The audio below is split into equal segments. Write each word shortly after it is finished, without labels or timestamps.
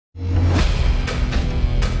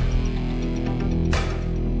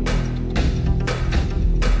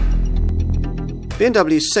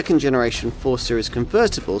BMW's second generation 4 Series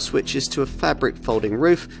Convertible switches to a fabric folding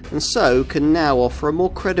roof and so can now offer a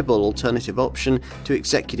more credible alternative option to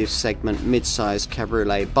executive segment mid-size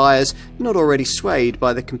cabriolet buyers not already swayed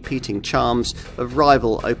by the competing charms of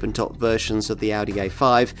rival open-top versions of the Audi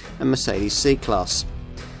A5 and Mercedes C-Class.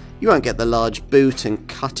 You won't get the large boot and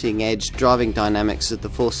cutting-edge driving dynamics of the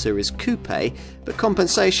 4 Series Coupe, but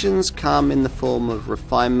compensations come in the form of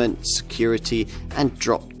refinement, security and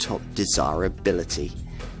drop-top desirability.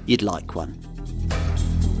 You'd like one.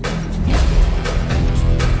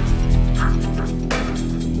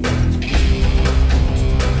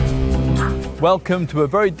 Welcome to a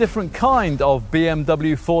very different kind of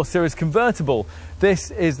BMW 4 Series Convertible.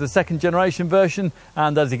 This is the second generation version,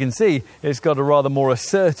 and as you can see, it's got a rather more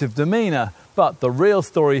assertive demeanour. But the real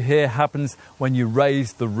story here happens when you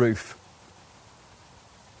raise the roof.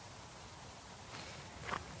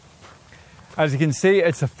 As you can see,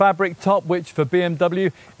 it's a fabric top, which for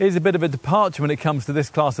BMW is a bit of a departure when it comes to this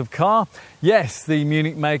class of car. Yes, the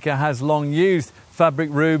Munich maker has long used fabric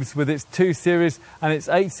roofs with its 2 Series and its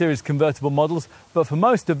 8 Series convertible models, but for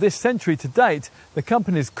most of this century to date, the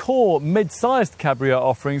company's core mid-sized cabriolet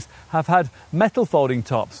offerings have had metal folding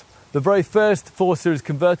tops. The very first 4 Series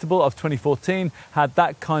convertible of 2014 had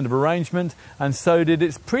that kind of arrangement, and so did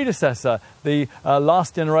its predecessor, the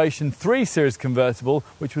last generation 3 Series convertible,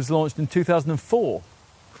 which was launched in 2004.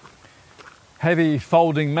 Heavy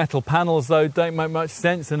folding metal panels, though, don't make much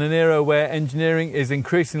sense in an era where engineering is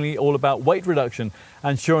increasingly all about weight reduction.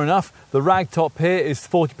 And sure enough, the rag top here is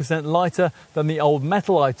 40% lighter than the old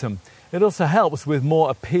metal item. It also helps with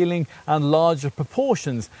more appealing and larger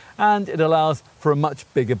proportions, and it allows for a much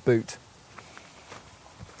bigger boot.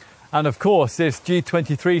 And of course, this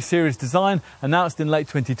G23 series design, announced in late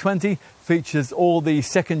 2020, features all the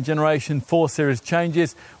second generation 4 Series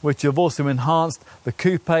changes, which have also enhanced the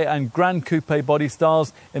Coupe and Grand Coupe body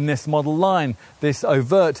styles in this model line. This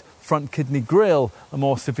overt front kidney grille, a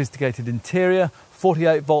more sophisticated interior,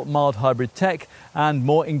 48-volt mild hybrid tech, and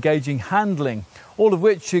more engaging handling. All of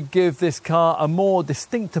which should give this car a more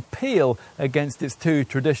distinct appeal against its 2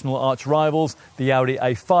 traditional arch rivals, the Audi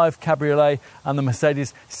A5 Cabriolet and the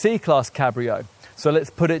Mercedes C-Class Cabrio. So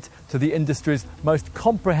let's put it to the industry's most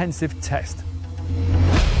comprehensive test.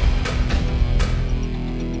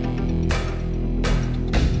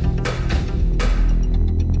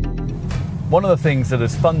 One of the things that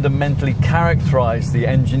has fundamentally characterised the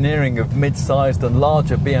engineering of mid-sized and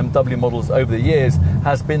larger BMW models over the years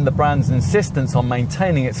has been the brand's insistence on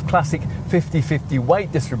maintaining its classic 50-50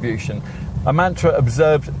 weight distribution, a mantra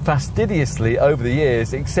observed fastidiously over the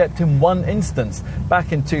years, except in one instance.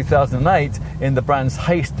 Back in 2008, in the brand's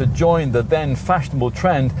haste to join the then fashionable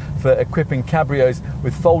trend for equipping cabrios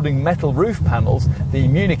with folding metal roof panels, the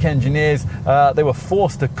Munich engineers they were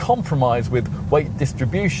forced to compromise with weight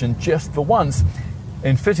distribution just for once.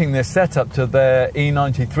 In fitting this setup to their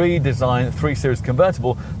E93 design 3 Series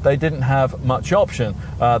convertible, they didn't have much option.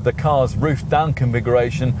 The car's roof down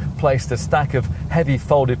configuration placed a stack of heavy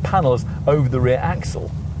folded panels over the rear axle.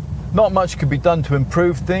 Not much could be done to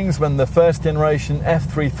improve things when the first generation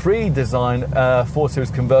F33 design 4 Series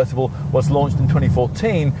convertible was launched in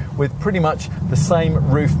 2014 with pretty much the same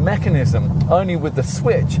roof mechanism. Only with the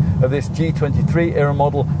switch of this G23 era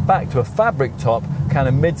model back to a fabric top can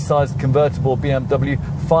a mid-sized convertible BMW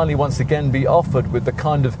finally once again be offered with the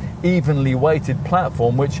kind of evenly weighted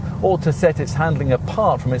platform which ought to set its handling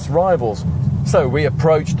apart from its rivals. So we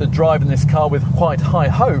approached driving this car with quite high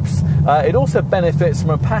hopes. It also benefits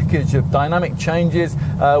from a package of dynamic changes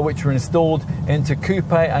which were installed into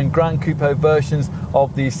Coupe and Grand Coupe versions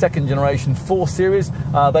of the second generation 4 Series.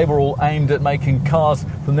 They were all aimed at making cars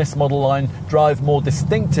from this model line drive more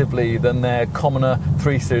distinctively than their commoner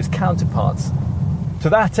 3 Series counterparts. To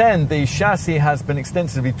that end, the chassis has been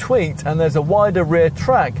extensively tweaked and there's a wider rear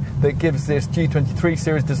track that gives this G23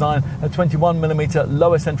 Series design a 21mm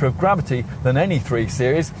lower centre of gravity than any 3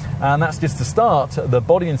 Series, and that's just the start. The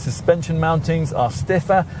body and suspension mountings are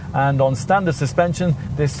stiffer, and on standard suspension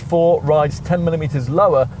this 4 rides 10mm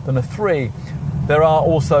lower than a 3. There are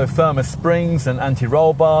also firmer springs and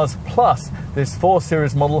anti-roll bars, plus this 4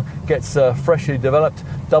 Series model gets a freshly developed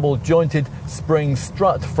double-jointed spring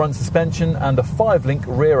strut front suspension and a 5-link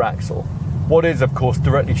rear axle. What is of course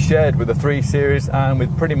directly shared with the 3 Series and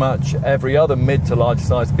with pretty much every other mid to large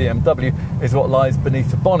size BMW is what lies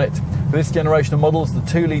beneath the bonnet. For this generation of models, the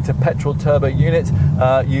 2-litre petrol turbo unit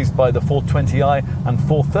used by the 420i and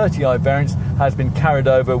 430i variants has been carried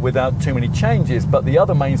over without too many changes, but the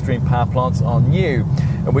other mainstream power plants are new,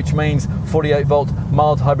 which means 48-volt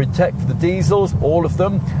mild hybrid tech for the diesels, all of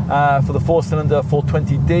them, for the 4-cylinder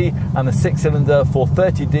 420D and the 6-cylinder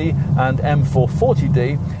 430D and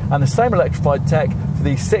M440D, and the same electrified tech for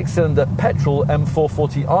the 6-cylinder petrol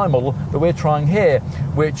M440i model that we're trying here,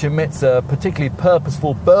 which emits a particularly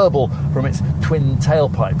purposeful burble from its twin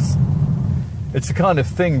tailpipes. It's the kind of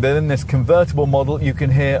thing that in this convertible model you can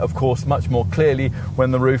hear, of course, much more clearly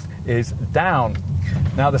when the roof is down.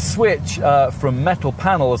 Now, the switch from metal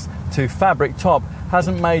panels to fabric top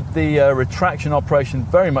hasn't made the retraction operation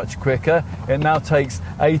very much quicker. It now takes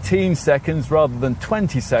 18 seconds rather than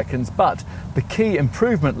 20 seconds, but the key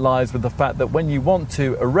improvement lies with the fact that when you want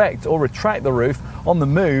to erect or retract the roof on the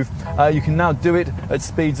move, you can now do it at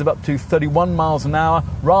speeds of up to 31 miles an hour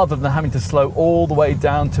rather than having to slow all the way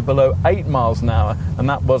down to below 8 miles an hour, and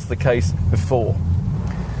that was the case before.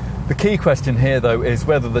 The key question here, though, is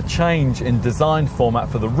whether the change in design format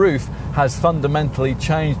for the roof has fundamentally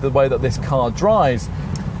changed the way that this car drives.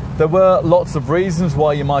 There were lots of reasons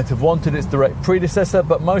why you might have wanted its direct predecessor,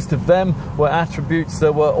 but most of them were attributes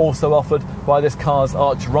that were also offered by this car's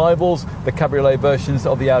arch rivals, the cabriolet versions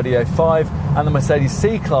of the Audi A5 and the Mercedes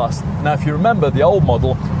C-Class. Now, if you remember the old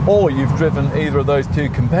model, or you've driven either of those two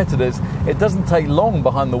competitors, it doesn't take long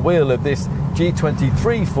behind the wheel of this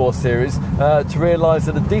G23 4 Series to realise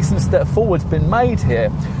that a decent step forward's been made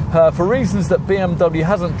here. For reasons that BMW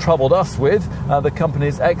hasn't troubled us with, the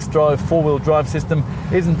company's xDrive four-wheel drive system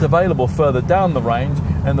isn't available further down the range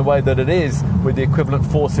in the way that it is with the equivalent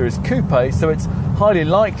 4 Series Coupe, so it's highly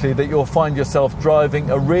likely that you'll find yourself driving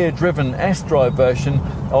a rear-driven S-Drive version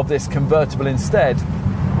of this convertible instead,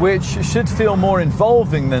 which should feel more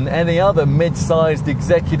involving than any other mid-sized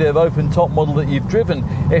executive open-top model that you've driven,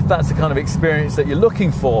 if that's the kind of experience that you're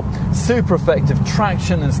looking for. Super effective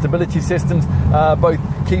traction and stability systems both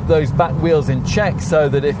keep those back wheels in check, so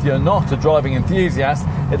that if you're not a driving enthusiast,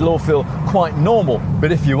 it'll all feel quite normal.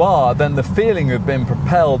 But if you are, then the feeling of being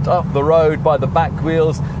propelled up the road by the back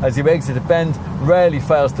wheels as you exit a bend rarely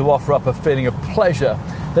fails to offer up a feeling of pleasure.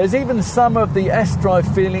 There's even some of the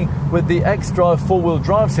S-Drive feeling with the xDrive four-wheel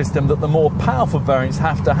drive system that the more powerful variants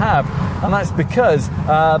have to have, and that's because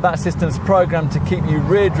that system's programmed to keep you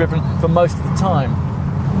rear-driven for most of the time.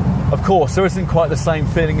 Of course, there isn't quite the same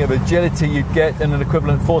feeling of agility you'd get in an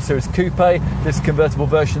equivalent 4 Series Coupe. This convertible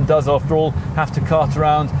version does, after all, have to cart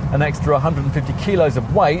around an extra 150 kilos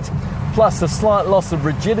of weight. Plus, a slight loss of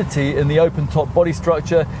rigidity in the open-top body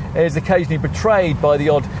structure is occasionally betrayed by the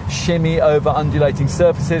odd shimmy over undulating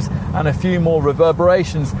surfaces and a few more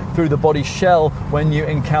reverberations through the body shell when you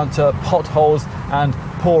encounter potholes and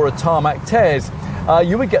poorer tarmac tears.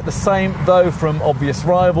 You would get the same, though, from obvious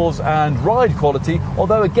rivals, and ride quality,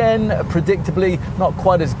 although again, predictably not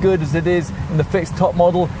quite as good as it is in the fixed top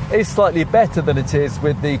model, is slightly better than it is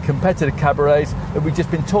with the competitor cabriolets that we've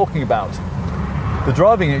just been talking about. The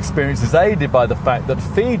driving experience is aided by the fact that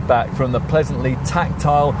feedback from the pleasantly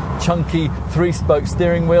tactile, chunky 3-spoke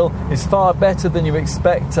steering wheel is far better than you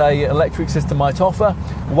expect an electric system might offer.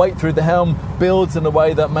 Weight through the helm builds in a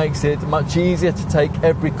way that makes it much easier to take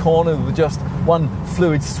every corner with just one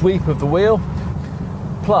fluid sweep of the wheel.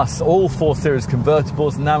 Plus, all 4 Series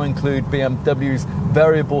convertibles now include BMW's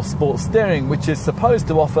variable sport steering, which is supposed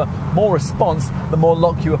to offer more response the more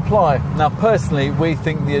lock you apply. Now, personally, we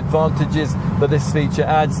think the advantages that this feature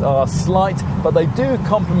adds are slight, but they do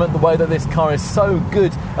complement the way that this car is so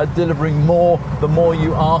good at delivering more the more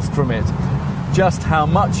you ask from it. Just how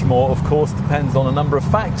much more, of course, depends on a number of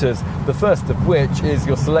factors, the first of which is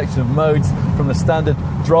your selection of modes from the standard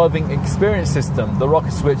driving experience system, the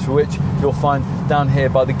rocker switch for which you'll find down here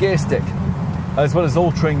by the gear stick. As well as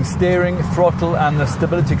altering steering, throttle and the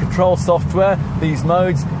stability control software, these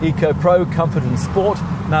modes, Eco Pro, Comfort and Sport,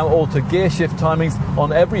 now alter gear shift timings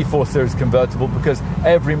on every 4 Series convertible, because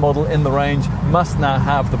every model in the range must now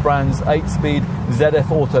have the brand's 8-speed ZF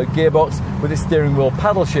Auto gearbox with its steering wheel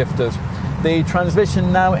paddle shifters. The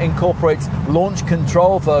transmission now incorporates launch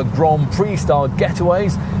control for Grand Prix style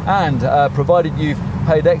getaways, and provided you've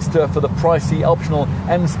paid extra for the pricey optional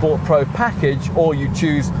M Sport Pro package, or you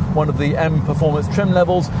choose one of the M Performance trim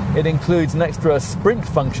levels, it includes an extra sprint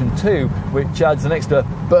function too, which adds an extra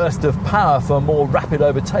burst of power for more rapid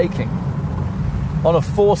overtaking. On a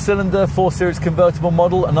 4-cylinder 4 Series convertible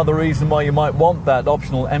model, another reason why you might want that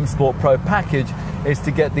optional M Sport Pro package is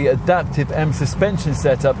to get the adaptive M suspension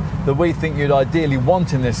setup that we think you'd ideally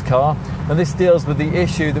want in this car, and this deals with the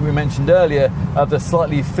issue that we mentioned earlier of the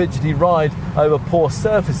slightly fidgety ride over poor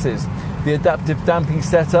surfaces. the adaptive damping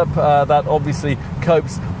setup that obviously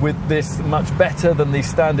copes with this much better than the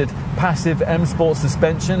standard passive M Sport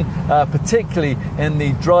suspension, particularly in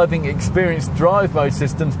the driving experience drive mode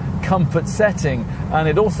system's comfort setting. And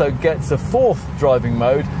it also gets a fourth driving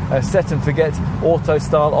mode, a set and forget auto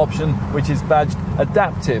style option, which is badged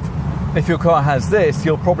adaptive. If your car has this,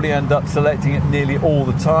 you'll probably end up selecting it nearly all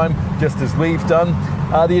the time, just as we've done.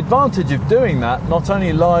 The advantage of doing that not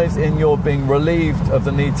only lies in your being relieved of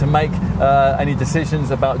the need to make any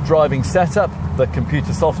decisions about driving setup, the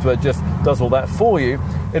computer software just does all that for you.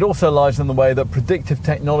 It also lies in the way that predictive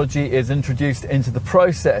technology is introduced into the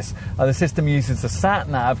process. The system uses the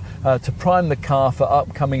sat-nav to prime the car for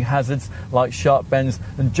upcoming hazards like sharp bends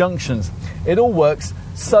and junctions. It all works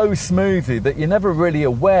so smoothly that you're never really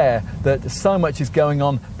aware that so much is going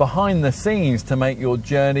on behind the scenes to make your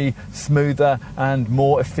journey smoother and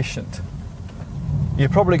more efficient. You're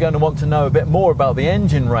probably going to want to know a bit more about the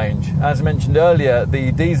engine range. As mentioned earlier,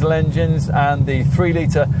 the diesel engines and the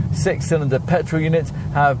 3-litre 6-cylinder petrol unit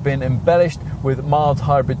have been embellished with mild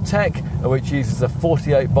hybrid tech, which uses a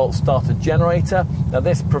 48-volt starter generator. Now,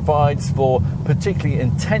 this provides for particularly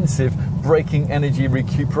intensive braking energy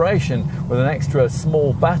recuperation with an extra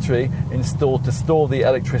small battery installed to store the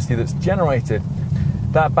electricity that's generated.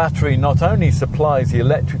 That battery not only supplies the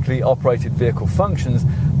electrically operated vehicle functions,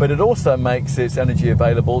 but it also makes its energy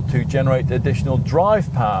available to generate additional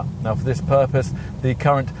drive power. Now, for this purpose, the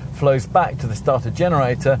current flows back to the starter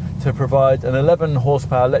generator to provide an 11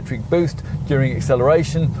 horsepower electric boost during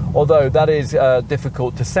acceleration, although that is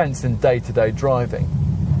difficult to sense in day-to-day driving.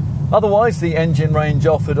 Otherwise, the engine range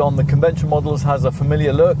offered on the conventional models has a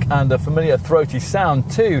familiar look and a familiar throaty sound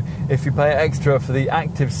too, if you pay extra for the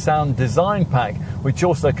active sound design pack, which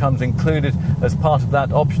also comes included as part of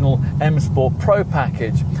that optional M Sport Pro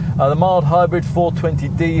package. The mild hybrid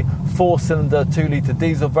 420D 4-cylinder 2-litre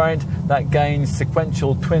diesel variant that gains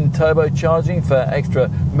sequential twin turbocharging for extra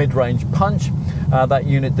mid-range punch. That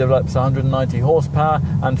unit develops 190 horsepower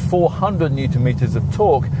and 400 newton meters of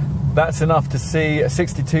torque. That's enough to see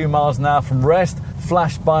 62 miles an hour from rest,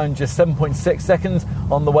 flash by in just 7.6 seconds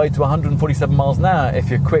on the way to 147 miles an hour if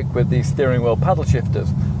you're quick with the steering wheel paddle shifters.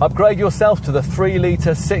 Upgrade yourself to the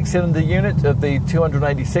 3-litre 6-cylinder unit of the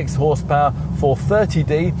 286 horsepower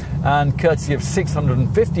 430D, and courtesy of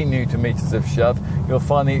 650 newton meters of shove, you'll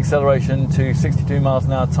find the acceleration to 62 miles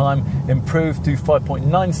an hour time improved to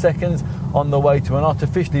 5.9 seconds on the way to an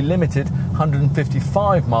artificially limited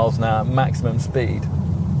 155 miles an hour maximum speed.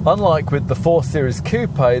 Unlike with the 4 Series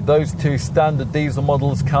Coupe, those two standard diesel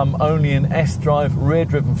models come only in S-Drive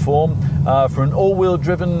rear-driven form. For an all-wheel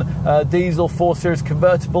driven diesel 4 Series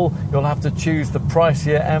Convertible, you'll have to choose the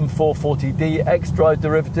pricier M440D X-Drive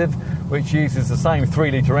derivative, which uses the same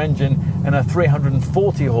 3-litre engine in a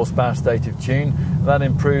 340 horsepower state of tune. That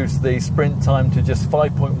improves the sprint time to just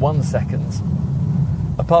 5.1 seconds.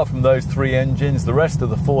 Apart from those three engines, the rest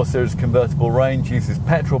of the 4 Series Convertible range uses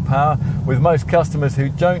petrol power, with most customers who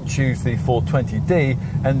don't choose the 420D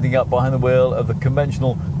ending up behind the wheel of the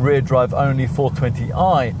conventional rear-drive only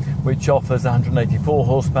 420i, which offers 184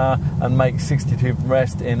 horsepower and makes 62 from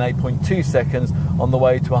rest in 8.2 seconds on the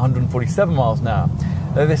way to 147 miles an hour.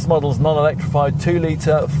 This model's non-electrified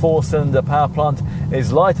 2-litre 4-cylinder power plant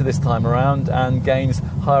is lighter this time around and gains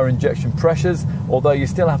higher injection pressures, although you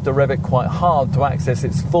still have to rev it quite hard to access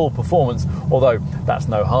its full performance, although that's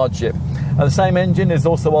no hardship. The same engine is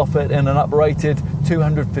also offered in an uprated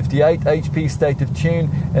 258 HP state of tune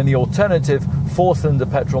in the alternative 4-cylinder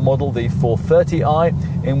petrol model, the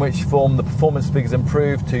 430i, in which form the performance figures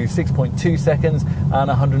improved to 6.2 seconds and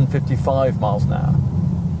 155 miles an hour.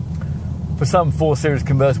 For some 4 Series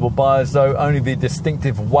Convertible buyers, though, only the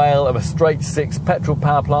distinctive wail of a straight-six petrol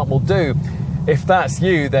power plant will do. If that's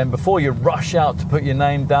you, then before you rush out to put your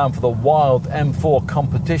name down for the wild M4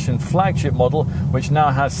 competition flagship model, which now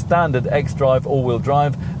has standard X-Drive all-wheel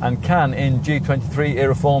drive and can, in G23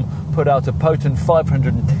 era form, put out a potent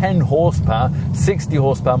 510 horsepower, 60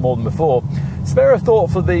 horsepower more than before, spare a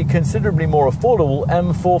thought for the considerably more affordable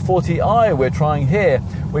M440i we're trying here,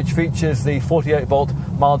 which features the 48-volt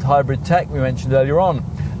mild hybrid tech we mentioned earlier on.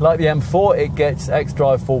 Like the M4, it gets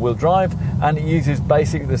X-Drive four-wheel drive, and it uses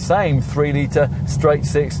basically the same 3-litre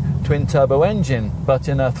straight-six twin-turbo engine, but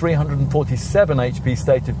in a 347 HP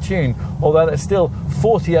state of tune, although that's still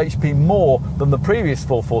 40 HP more than the previous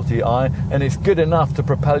 440i, and it's good enough to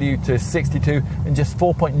propel you to 62 in just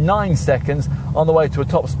 4.9 seconds on the way to a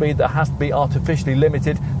top speed that has to be artificially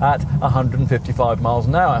limited at 155 miles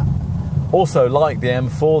an hour. Also, like the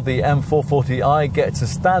M4, the M440i gets a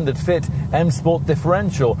standard fit M Sport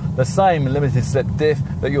differential, the same limited slip diff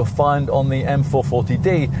that you'll find on the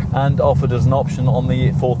M440d and offered as an option on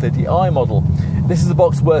the 430i model. This is a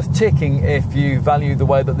box worth ticking if you value the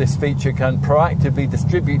way that this feature can proactively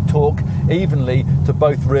distribute torque evenly to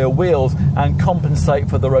both rear wheels and compensate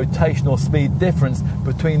for the rotational speed difference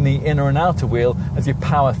between the inner and outer wheel as you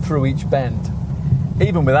power through each bend.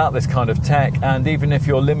 Even without this kind of tech, and even if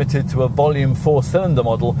you're limited to a volume 4-cylinder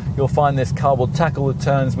model, you'll find this car will tackle the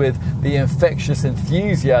turns with the infectious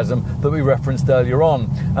enthusiasm that we referenced earlier on,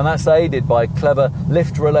 and that's aided by clever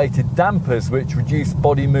lift-related dampers which reduce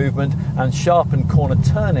body movement and sharpen corner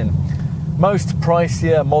turning. Most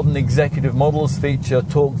pricier modern executive models feature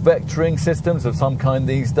torque vectoring systems of some kind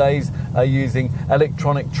these days, using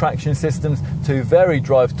electronic traction systems to vary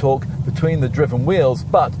drive torque between the driven wheels,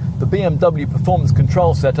 but the BMW performance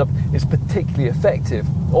control setup is particularly effective.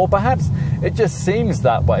 Or perhaps it just seems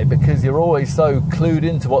that way because you're always so clued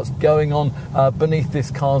into what's going on beneath this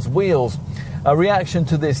car's wheels. A reaction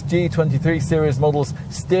to this G23 series model's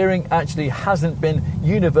steering actually hasn't been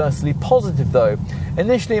universally positive though.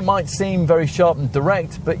 Initially it might seem very sharp and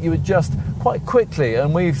direct, but you adjust quite quickly,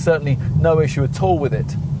 and we've certainly no issue at all with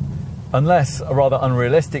it. Unless, rather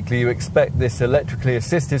unrealistically, you expect this electrically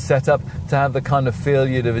assisted setup to have the kind of feel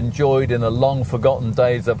you'd have enjoyed in the long forgotten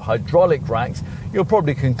days of hydraulic racks, you'll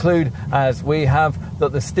probably conclude, as we have,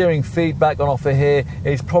 that the steering feedback on offer here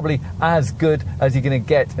is probably as good as you're going to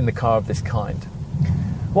get in the car of this kind.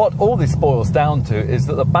 What all this boils down to is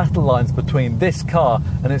that the battle lines between this car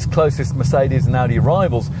and its closest Mercedes and Audi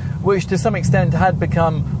rivals, which to some extent had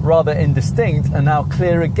become rather indistinct, are now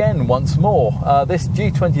clear again once more. This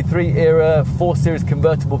G23 era 4 Series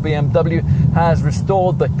convertible BMW has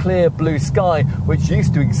restored the clear blue sky which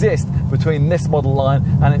used to exist between this model line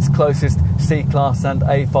and its closest C-Class and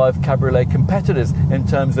A5 cabriolet competitors in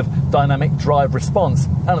terms of dynamic drive response,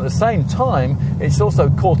 and at the same time it's also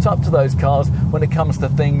caught up to those cars when it comes to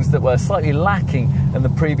things that were slightly lacking in the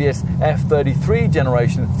previous F33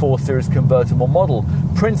 generation 4 Series convertible model,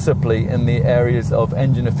 principally in the areas of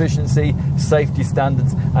engine efficiency, safety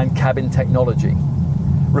standards and cabin technology.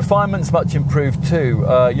 Refinement's much improved too.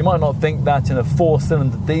 You might not think that in a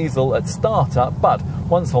 4-cylinder diesel at startup, but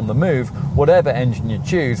once on the move, whatever engine you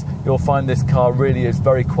choose, you'll find this car really is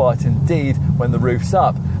very quiet indeed when the roof's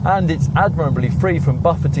up, and it's admirably free from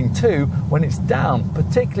buffeting too when it's down,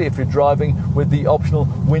 particularly if you're driving with the optional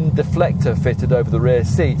wind deflector fitted over the rear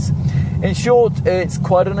seats. In short, it's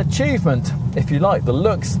quite an achievement. If you like the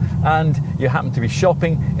looks and you happen to be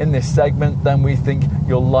shopping in this segment, then we think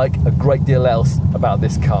you'll like a great deal else about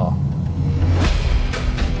this car.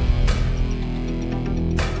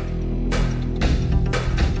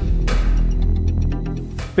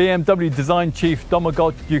 BMW design chief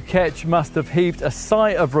Domagoj Dukic must have heaved a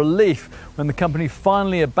sigh of relief when the company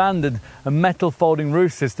finally abandoned a metal folding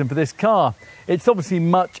roof system for this car. It's obviously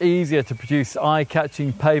much easier to produce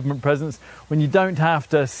eye-catching pavement presence when you don't have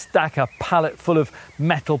to stack a pallet full of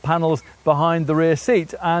metal panels behind the rear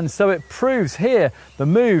seat, and so it proves here the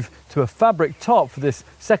move to a fabric top for this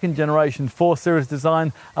second generation 4 Series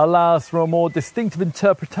design allows for a more distinctive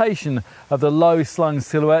interpretation of the low-slung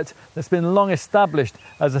silhouette that's been long established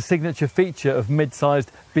as a signature feature of mid-sized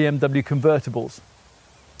BMW convertibles.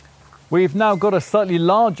 We've now got a slightly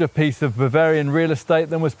larger piece of Bavarian real estate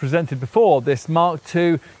than was presented before, this Mark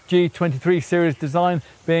II G23 series design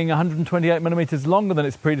being 128mm longer than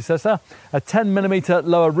its predecessor, a 10mm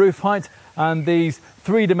lower roof height, and these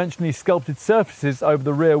three-dimensionally sculpted surfaces over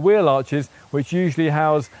the rear wheel arches, which usually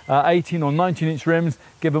house 18 or 19-inch rims,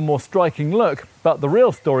 give a more striking look. But the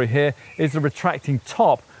real story here is the retracting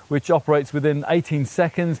top, which operates within 18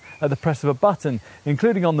 seconds at the press of a button,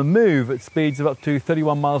 including on the move at speeds of up to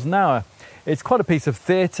 31 miles an hour. It's quite a piece of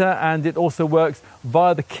theatre, and it also works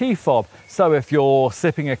via the key fob. So if you're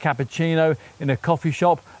sipping a cappuccino in a coffee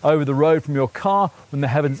shop over the road from your car when the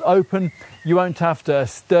heavens open, you won't have to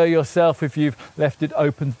stir yourself if you've left it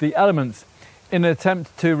open to the elements. In an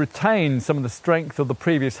attempt to retain some of the strength of the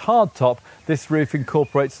previous hardtop, this roof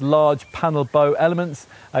incorporates large panel bow elements,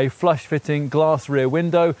 a flush-fitting glass rear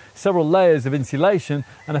window, several layers of insulation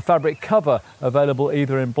and a fabric cover available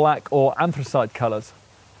either in black or anthracite colours.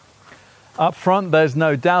 Up front, there's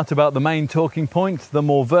no doubt about the main talking point, the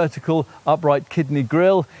more vertical, upright kidney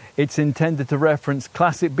grille. It's intended to reference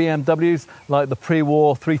classic BMWs like the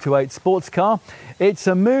pre-war 328 sports car. It's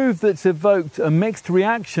a move that's evoked a mixed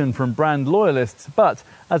reaction from brand loyalists, but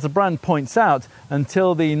as the brand points out,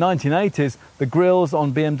 until the 1980s, the grilles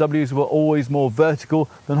on BMWs were always more vertical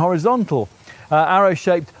than horizontal.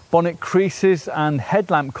 Arrow-shaped bonnet creases and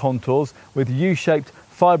headlamp contours with U-shaped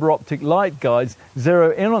fibre optic light guides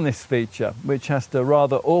zero in on this feature, which has to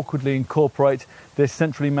rather awkwardly incorporate this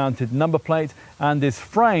centrally mounted number plate and is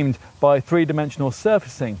framed by three-dimensional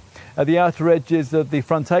surfacing. At the outer edges of the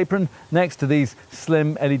front apron, next to these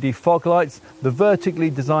slim LED fog lights, the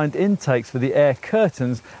vertically designed intakes for the air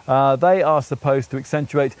curtains, they are supposed to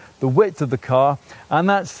accentuate the width of the car, and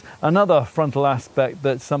that's another frontal aspect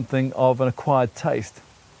that's something of an acquired taste.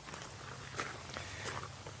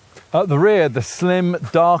 At the rear, the slim,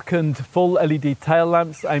 darkened, full LED tail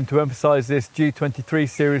lamps aim to emphasise this G23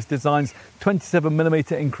 series design's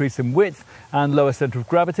 27mm increase in width and lower centre of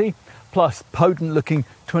gravity, plus potent-looking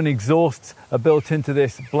twin exhausts are built into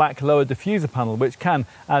this black lower diffuser panel, which can,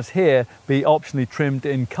 as here, be optionally trimmed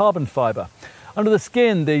in carbon fibre. Under the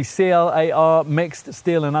skin, the CLAR mixed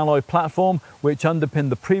steel and alloy platform, which underpinned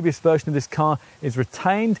the previous version of this car, is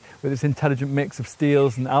retained with its intelligent mix of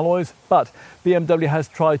steels and alloys, but BMW has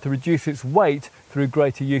tried to reduce its weight through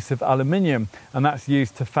greater use of aluminium, and that's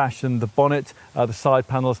used to fashion the bonnet, the side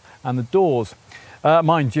panels and the doors.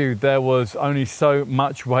 Mind you, there was only so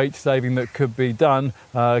much weight saving that could be done,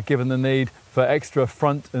 given the need for extra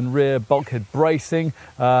front and rear bulkhead bracing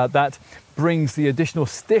that brings the additional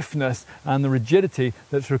stiffness and the rigidity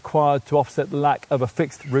that's required to offset the lack of a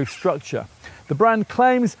fixed roof structure. The brand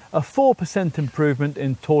claims a 4% improvement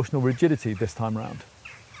in torsional rigidity this time round.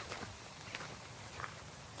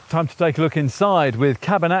 Time to take a look inside, with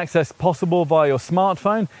cabin access possible via your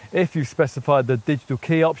smartphone if you've specified the digital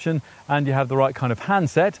key option and you have the right kind of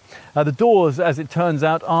handset. The doors, as it turns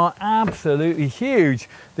out, are absolutely huge.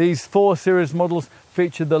 These 4 Series models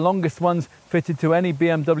feature the longest ones fitted to any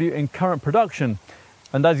BMW in current production.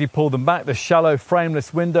 And as you pull them back, the shallow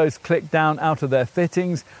frameless windows click down out of their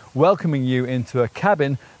fittings, welcoming you into a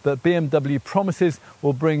cabin that BMW promises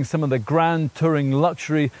will bring some of the grand touring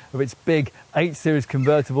luxury of its big 8 Series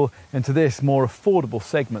convertible into this more affordable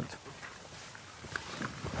segment.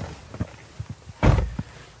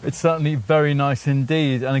 It's certainly very nice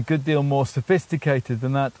indeed, and a good deal more sophisticated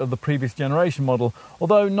than that of the previous generation model,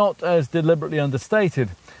 although not as deliberately understated.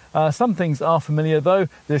 Some things are familiar though.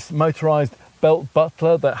 This motorised belt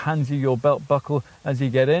buckler that hands you your belt buckle as you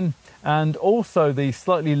get in, and also the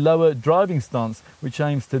slightly lower driving stance, which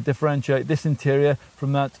aims to differentiate this interior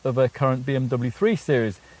from that of a current BMW 3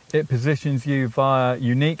 Series. It positions you via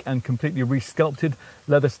unique and completely resculpted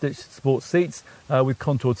leather-stitched sports seats with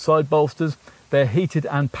contoured side bolsters. They're heated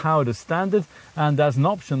and powered as standard, and as an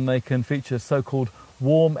option they can feature so-called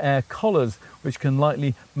warm air collars, which can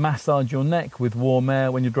lightly massage your neck with warm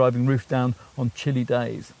air when you're driving roof down on chilly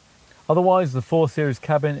days. Otherwise, the 4 Series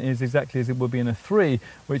cabin is exactly as it would be in a 3,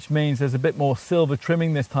 which means there's a bit more silver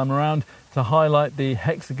trimming this time around to highlight the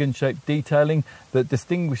hexagon-shaped detailing that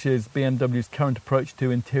distinguishes BMW's current approach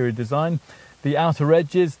to interior design. The outer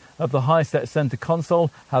edges of the high-set centre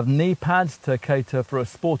console have knee pads to cater for a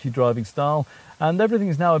sporty driving style, and everything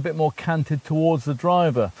is now a bit more canted towards the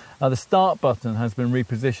driver. The start button has been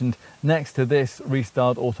repositioned next to this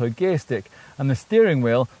restyled auto gear stick, and the steering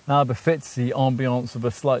wheel now befits the ambience of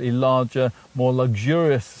a slightly larger, more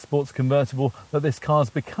luxurious sports convertible that this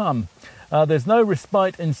car's become. There's no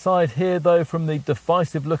respite inside here though from the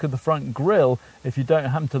divisive look of the front grille if you don't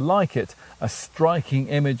happen to like it. A striking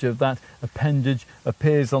image of that appendage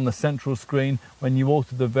appears on the central screen when you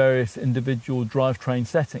alter the various individual drivetrain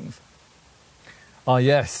settings. Ah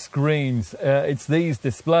yes, screens. It's these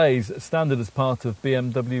displays, standard as part of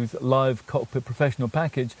BMW's Live Cockpit Professional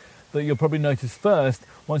package, that you'll probably notice first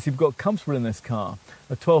once you've got comfortable in this car.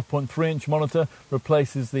 A 12.3-inch monitor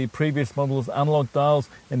replaces the previous model's analog dials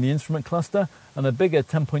in the instrument cluster, and a bigger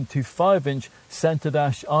 10.25-inch centre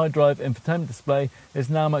dash iDrive infotainment display is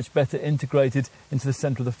now much better integrated into the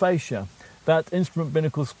centre of the fascia. That instrument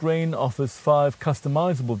binnacle screen offers 5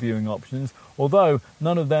 customisable viewing options, although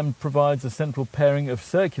none of them provides a central pairing of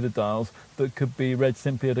circular dials that could be read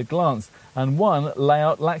simply at a glance, and one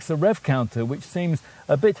layout lacks a rev counter, which seems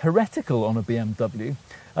a bit heretical on a BMW.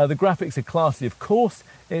 The graphics are classy, of course.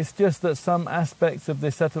 It's just that some aspects of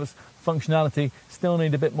this setup's functionality still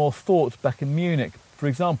need a bit more thought back in Munich. For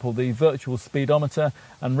example, the virtual speedometer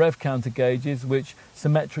and rev counter gauges, which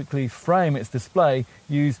symmetrically frame its display,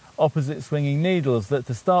 use opposite swinging needles that,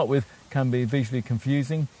 to start with, can be visually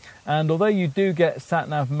confusing. And although you do get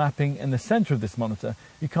sat-nav mapping in the centre of this monitor,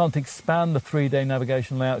 you can't expand the 3-day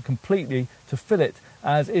navigation layout completely to fill it,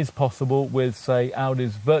 as is possible with, say,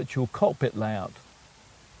 Audi's virtual cockpit layout.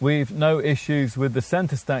 We've no issues with the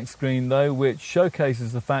centre stack screen though, which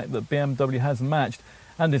showcases the fact that BMW has matched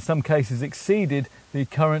and in some cases exceeded the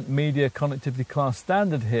current media connectivity class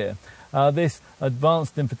standard here. This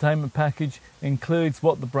advanced infotainment package includes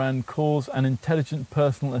what the brand calls an intelligent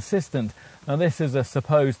personal assistant. Now this is a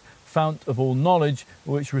supposed fount of all knowledge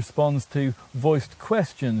which responds to voiced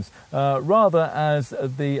questions, rather as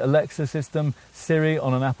the Alexa system, Siri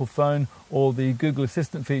on an Apple phone, or the Google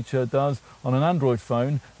Assistant feature does on an Android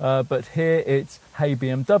phone, but here it's Hey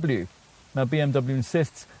BMW. Now BMW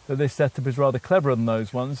insists that this setup is rather cleverer than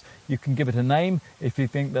those ones. You can give it a name if you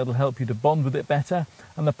think that'll help you to bond with it better,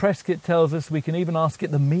 and the press kit tells us we can even ask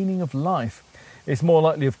it the meaning of life. It's more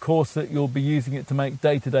likely, of course, that you'll be using it to make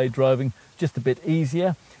day-to-day driving just a bit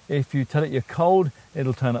easier. If you tell it you're cold,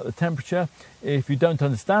 it'll turn up the temperature. If you don't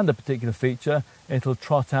understand a particular feature, it'll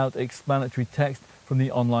trot out explanatory text from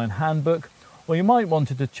the online handbook. Or you might want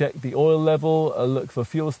it to check the oil level, look for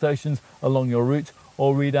fuel stations along your route,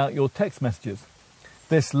 or read out your text messages.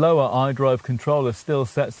 This lower iDrive controller still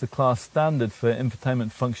sets the class standard for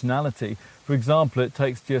infotainment functionality. For example, it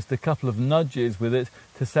takes just a couple of nudges with it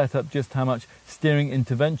to set up just how much steering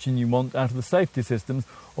intervention you want out of the safety systems,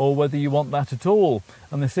 or whether you want that at all,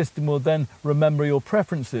 and the system will then remember your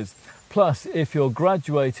preferences. Plus, if you're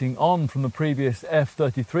graduating on from the previous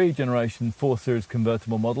F33 generation 4 Series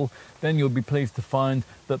convertible model, then you'll be pleased to find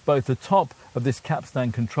that both the top of this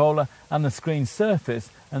capstan controller and the screen surface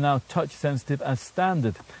are now touch sensitive as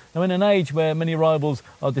standard. Now, in an age where many rivals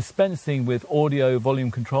are dispensing with audio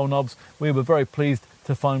volume control knobs, we were very pleased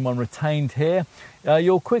to find one retained here.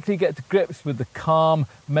 You'll quickly get to grips with the calm,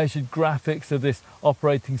 measured graphics of this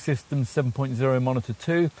operating system 7.0 Monitor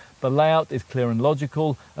 2. The layout is clear and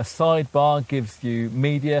logical. A sidebar gives you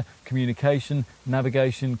media, communication,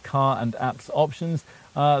 navigation, car and apps options.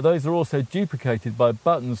 Those are also duplicated by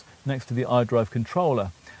buttons next to the iDrive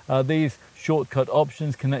controller. These shortcut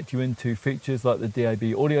options connect you into features like the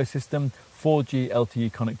DAB audio system, 4G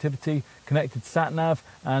LTE connectivity, connected sat-nav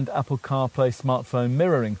and Apple CarPlay smartphone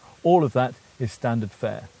mirroring. All of that is standard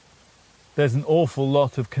fare. There's an awful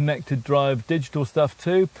lot of connected drive digital stuff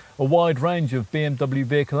too, a wide range of BMW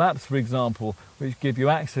vehicle apps, for example, which give you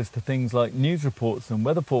access to things like news reports and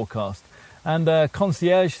weather forecasts, and a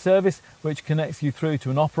concierge service which connects you through to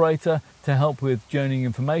an operator to help with journeying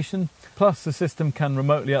information. Plus, the system can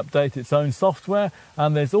remotely update its own software,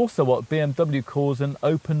 and there's also what BMW calls an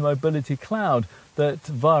open mobility cloud that,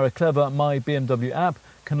 via a clever My BMW app,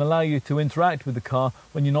 can allow you to interact with the car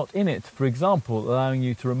when you're not in it, for example, allowing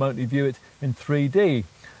you to remotely view it in 3D.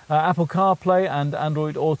 Apple CarPlay and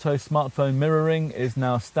Android Auto smartphone mirroring is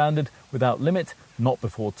now standard without limit, not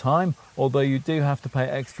before time, although you do have to pay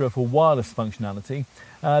extra for wireless functionality.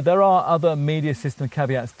 There are other media system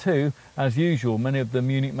caveats too. As usual, many of the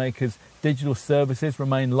Munich makers' digital services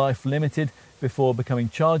remain life limited before becoming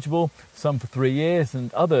chargeable, some for 3 years,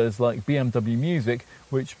 and others like BMW Music,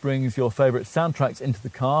 which brings your favourite soundtracks into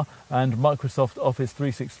the car, and Microsoft Office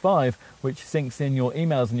 365, which syncs in your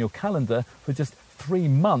emails and your calendar for just 3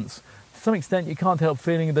 months. To some extent, you can't help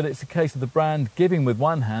feeling that it's a case of the brand giving with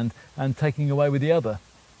one hand and taking away with the other.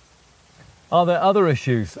 Are there other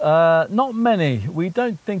issues? Not many. We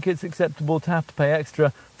don't think it's acceptable to have to pay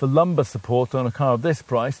extra for lumbar support on a car of this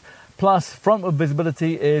price. Plus, frontward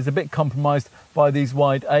visibility is a bit compromised by these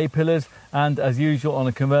wide A-pillars, and as usual on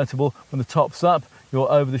a convertible, when the top's up,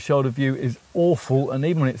 your over-the-shoulder view is awful, and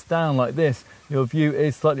even when it's down like this, your view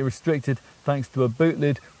is slightly restricted thanks to a boot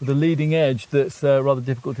lid with a leading edge that's rather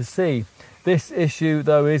difficult to see. This issue,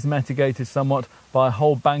 though, is mitigated somewhat by a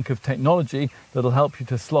whole bank of technology that'll help you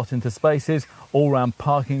to slot into spaces, all-round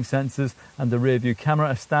parking sensors and a rear-view camera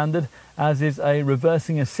are standard, as is a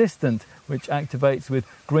reversing assistant which activates with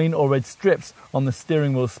green or red strips on the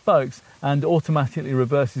steering wheel spokes and automatically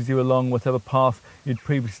reverses you along whatever path you'd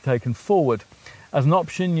previously taken forward. As an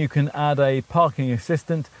option, you can add a parking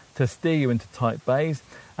assistant to steer you into tight bays,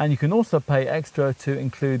 and you can also pay extra to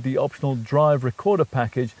include the optional drive recorder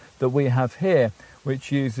package that we have here,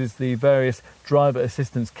 which uses the various driver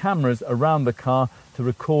assistance cameras around the car to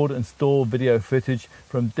record and store video footage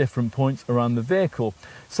from different points around the vehicle.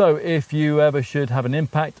 So if you ever should have an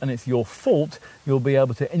impact and it's your fault, you'll be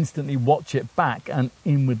able to instantly watch it back and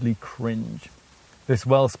inwardly cringe. This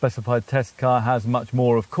well-specified test car has much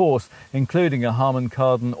more, of course, including a Harman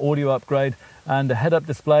Kardon audio upgrade and a head-up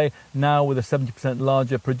display, now with a 70%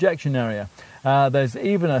 larger projection area. There's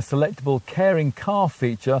even a selectable caring car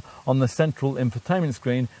feature on the central infotainment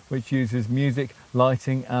screen, which uses music,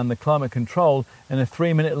 lighting and the climate control in a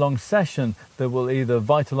 3-minute long session that will either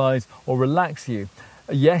vitalise or relax you.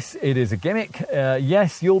 Yes, it is a gimmick.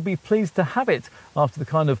 Yes, you'll be pleased to have it after the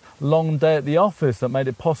kind of long day at the office that made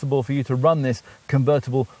it possible for you to run this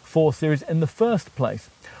convertible 4 Series in the first place.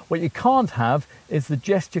 What you can't have is the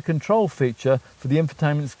gesture control feature for the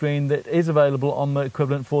infotainment screen that is available on the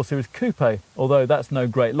equivalent 4 Series Coupe, although that's no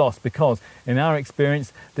great loss because, in our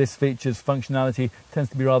experience, this feature's functionality tends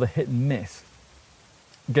to be rather hit and miss.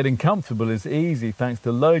 Getting comfortable is easy thanks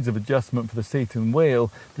to loads of adjustment for the seat and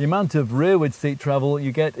wheel. The amount of rearward seat travel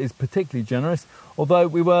you get is particularly generous, although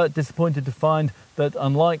we were disappointed to find that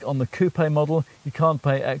unlike on the Coupe model, you can't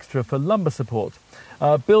pay extra for lumbar support.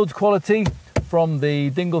 Build quality from the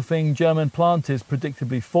Dingolfing German plant is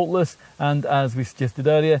predictably faultless, and as we suggested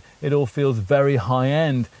earlier, it all feels very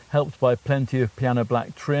high-end, helped by plenty of piano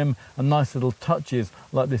black trim and nice little touches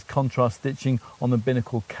like this contrast stitching on the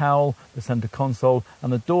binnacle cowl, the centre console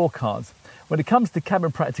and the door cards. When it comes to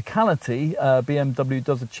cabin practicality, BMW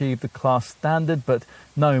does achieve the class standard, but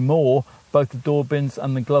no more. Both the door bins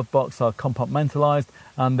and the glove box are compartmentalised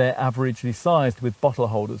and they're averagely sized with bottle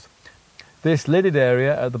holders. This lidded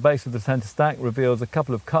area at the base of the centre stack reveals a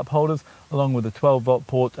couple of cup holders along with a 12-volt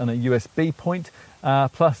port and a USB point,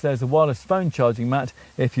 plus there's a wireless phone charging mat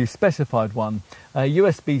if you specified one. A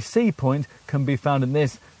USB-C point can be found in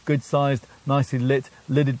this good-sized, nicely lit,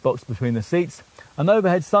 lidded box between the seats. An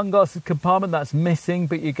overhead sunglasses compartment that's missing,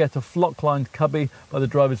 but you get a flock-lined cubby by the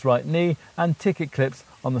driver's right knee and ticket clips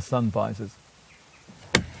on the sun visors.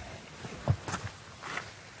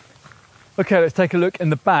 Okay, let's take a look in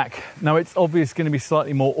the back. Now it's obviously going to be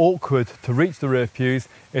slightly more awkward to reach the rear views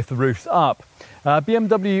if the roof's up.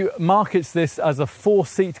 BMW markets this as a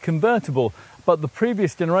 4-seat convertible, but the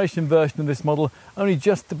previous generation version of this model only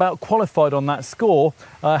just about qualified on that score,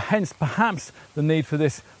 hence perhaps the need for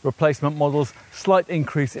this replacement model's slight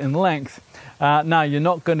increase in length. Now you're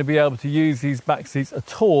not going to be able to use these back seats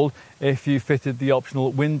at all if you fitted the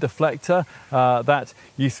optional wind deflector. That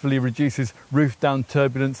usefully reduces roof down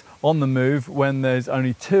turbulence on the move when there's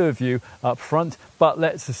only 2 of you up front, but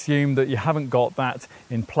let's assume that you haven't got that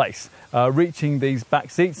in place. Reaching these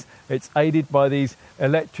back seats, it's aided by these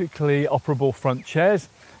electrically operable front chairs.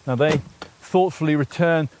 Now they thoughtfully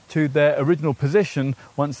return to their original position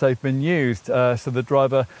once they've been used, so the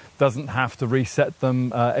driver doesn't have to reset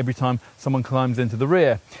them every time someone climbs into the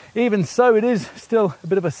rear. Even so, it is still a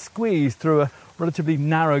bit of a squeeze through a relatively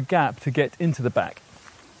narrow gap to get into the back.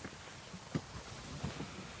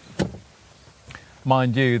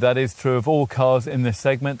 Mind you, that is true of all cars in this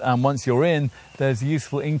segment, and once you're in, there's a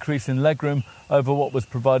useful increase in legroom over what was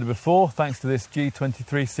provided before, thanks to this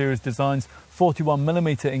G23 Series design's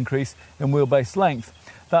 41mm increase in wheelbase length.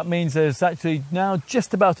 That means there's actually now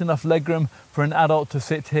just about enough legroom for an adult to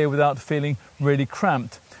sit here without feeling really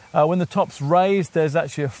cramped. When the top's raised, there's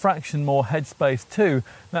actually a fraction more headspace too.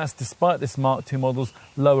 That's despite this Mark II model's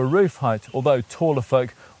lower roof height, although taller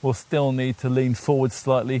folk will still need to lean forward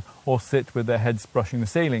slightly or sit with their heads brushing the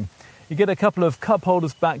ceiling. You get a couple of cup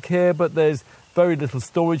holders back here, but there's very little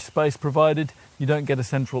storage space provided. You don't get a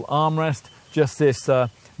central armrest, just this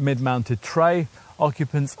mid-mounted tray.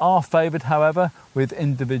 Occupants are favoured, however, with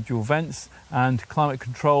individual vents and climate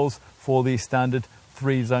controls for the standard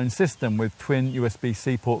 3-zone system with twin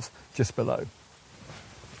USB-C ports just below.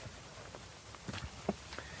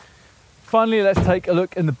 Finally, let's take a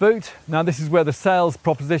look in the boot. Now this is where the sales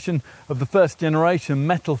proposition of the first generation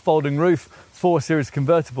metal folding roof 4 Series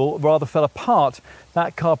convertible rather fell apart.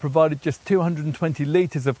 That car provided just 220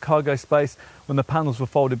 litres of cargo space when the panels were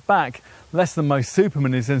folded back. Less than most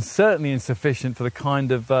Superman is, and certainly insufficient for the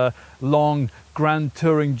kind of long grand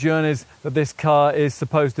touring journeys that this car is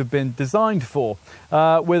supposed to have been designed for.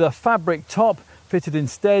 With a fabric top fitted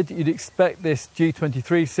instead, you'd expect this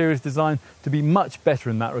G23 Series design to be much better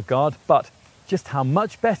in that regard, but just how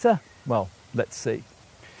much better? Well, let's see.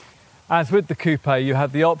 As with the Coupe, you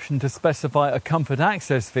have the option to specify a comfort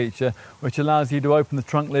access feature which allows you to open the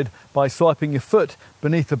trunk lid by swiping your foot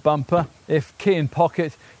beneath the bumper. If key in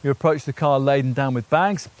pocket, you approach the car laden down with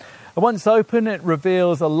bags. Once open, it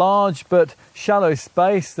reveals a large but shallow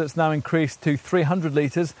space that's now increased to 300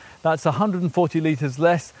 litres. That's 140 litres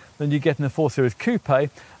less than you get in a 4 Series Coupe,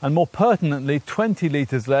 and more pertinently 20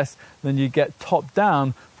 litres less than you get top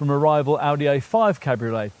down from a rival Audi A5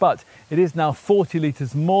 cabriolet. But it is now 40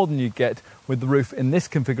 litres more than you get with the roof in this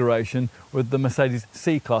configuration with the Mercedes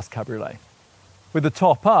C-Class cabriolet. With the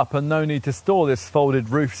top up and no need to store this folded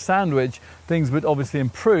roof sandwich, things would obviously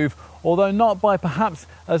improve, although not by perhaps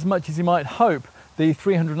as much as you might hope. The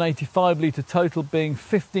 385 litre total being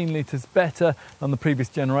 15 litres better than the previous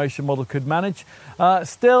generation model could manage.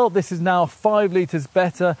 Still, this is now 5 litres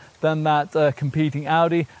better than that competing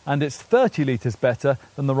Audi, and it's 30 litres better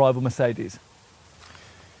than the rival Mercedes.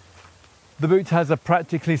 The boot has a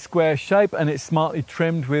practically square shape and it's smartly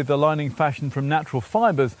trimmed with a lining fashioned from natural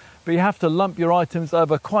fibres, but you have to lump your items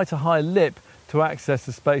over quite a high lip to access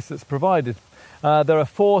the space that's provided. There are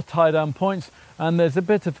 4 tie-down points and there's a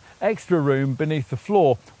bit of extra room beneath the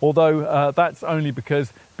floor, although that's only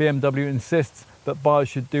because BMW insists that buyers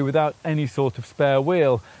should do without any sort of spare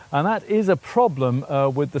wheel. And that is a problem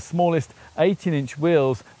with the smallest 18-inch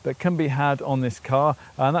wheels that can be had on this car,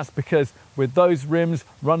 and that's because with those rims,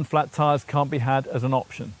 run-flat tyres can't be had as an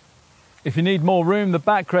option. If you need more room, the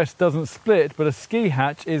backrest doesn't split, but a ski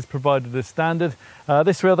hatch is provided as standard.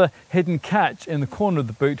 This rather hidden catch in the corner of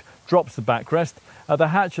the boot drops the backrest. The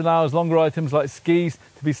hatch allows longer items like skis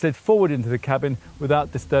to be slid forward into the cabin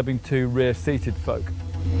without disturbing 2 rear-seated folk.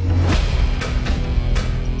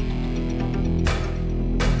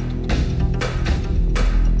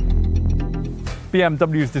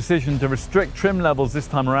 BMW's decision to restrict trim levels this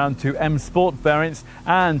time around to M Sport variants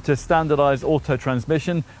and to standardise auto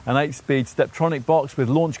transmission, an 8-speed Steptronic box with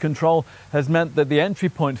launch control, has meant that the entry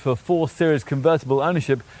point for 4 Series convertible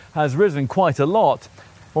ownership has risen quite a lot.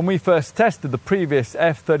 When we first tested the previous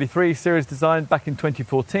F33 series design back in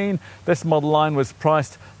 2014, this model line was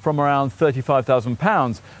priced from around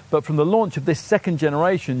 £35,000. But from the launch of this second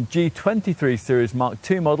generation G23 series Mark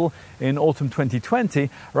II model in autumn 2020,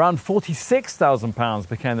 around £46,000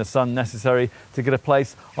 became the sum necessary to get a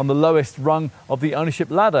place on the lowest rung of the ownership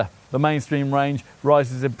ladder. The mainstream range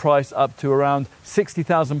rises in price up to around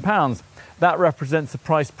 £60,000. That represents a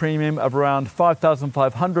price premium of around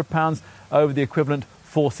 £5,500 over the equivalent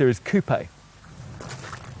 4 Series Coupe.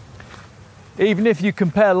 Even if you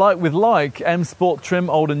compare like with like, M Sport trim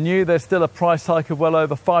old and new, there's still a price hike of well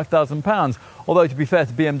over £5,000. Although to be fair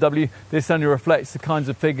to BMW, this only reflects the kinds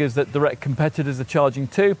of figures that direct competitors are charging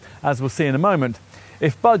too, as we'll see in a moment.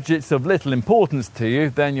 If budget's of little importance to you,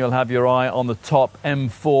 then you'll have your eye on the top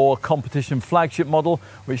M4 competition flagship model,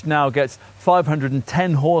 which now gets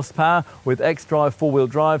 510 horsepower with X-Drive 4-wheel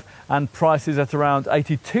drive and prices at around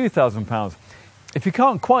 £82,000. If you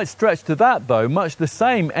can't quite stretch to that though, much the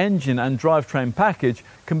same engine and drivetrain package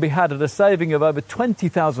can be had at a saving of over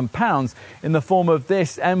 £20,000 in the form of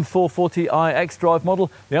this M440i X-Drive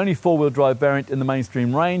model, the only 4-wheel drive variant in the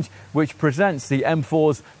mainstream range, which presents the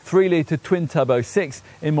M4's 3-litre twin-turbo 6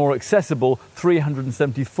 in more accessible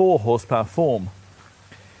 374 horsepower form.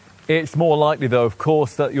 It's more likely though, of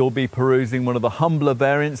course, that you'll be perusing one of the humbler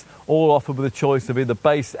variants, all offered with a choice of either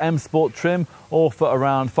base M Sport trim or for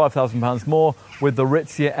around £5,000 more with the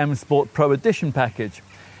ritzier M Sport Pro Edition package.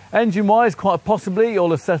 Engine-wise, quite possibly,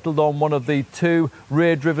 you'll have settled on one of the 2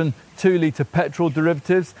 rear-driven 2-litre petrol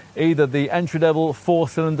derivatives, either the entry-level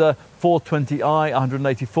 4-cylinder 420i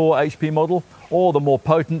 184 HP model or the more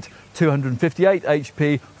potent 258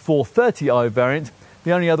 HP 430i variant.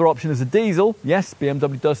 The only other option is a diesel. Yes,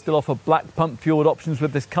 BMW does still offer black pump fueled options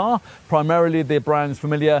with this car, primarily the brand's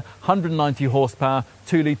familiar 190 horsepower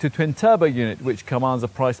 2-litre twin-turbo unit, which commands a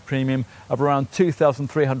price premium of around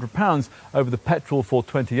 £2,300 over the petrol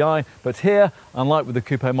 420i. But here, unlike with the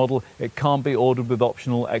coupe model, it can't be ordered with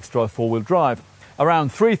optional X-Drive 4-wheel drive.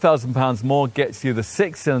 Around £3,000 more gets you the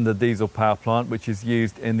 6-cylinder diesel power plant, which is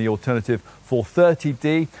used in the alternative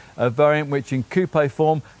 430D, a variant which in coupe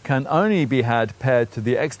form can only be had paired to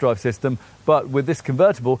the X-Drive system, but with this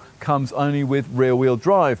convertible comes only with rear-wheel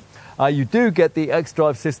drive. You do get the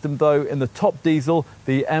X-Drive system though in the top diesel,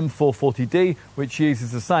 the M440D, which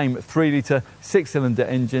uses the same 3-litre 6-cylinder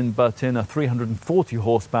engine but in a 340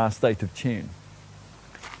 horsepower state of tune.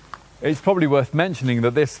 It's probably worth mentioning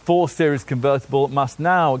that this 4 Series convertible must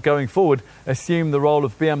now, going forward, assume the role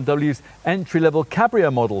of BMW's entry-level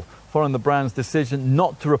cabrio model, following the brand's decision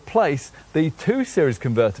not to replace the 2 Series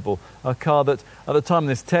convertible, a car that, at the time of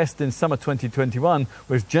this test in summer 2021,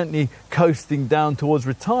 was gently coasting down towards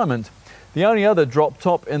retirement. The only other drop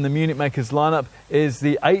top in the Munich makers lineup is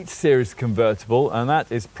the 8 Series convertible, and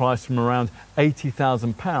that is priced from around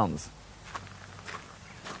 £80,000.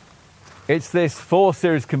 It's this 4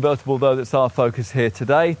 Series convertible though that's our focus here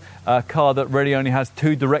today, a car that really only has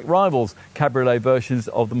 2 direct rivals, cabriolet versions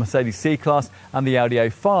of the Mercedes C-Class and the Audi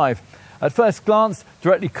A5. At first glance,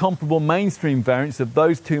 directly comparable mainstream variants of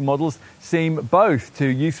those 2 models seem both to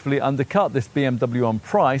usefully undercut this BMW on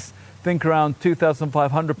price. Think around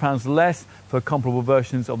 £2,500 less for comparable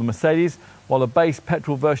versions of the Mercedes, while a base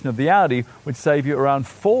petrol version of the Audi would save you around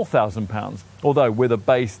 £4,000. Although with a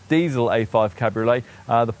base diesel A5 cabriolet,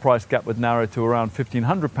 the price gap would narrow to around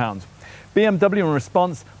 £1,500. BMW in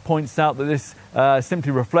response points out that this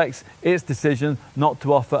simply reflects its decision not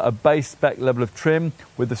to offer a base spec level of trim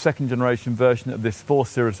with the second generation version of this 4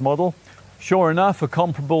 Series model. Sure enough, a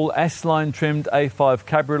comparable S-Line trimmed A5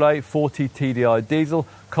 Cabriolet 40 TDI diesel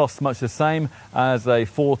costs much the same as a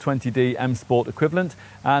 420D M Sport equivalent,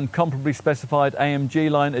 and comparably specified AMG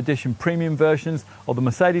line edition premium versions of the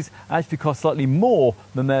Mercedes actually cost slightly more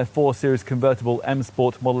than their 4 Series Convertible M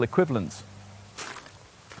Sport model equivalents.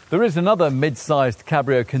 There is another mid-sized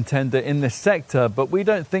cabrio contender in this sector, but we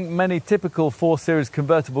don't think many typical 4 Series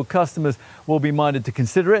Convertible customers will be minded to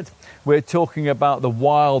consider it. We're talking about the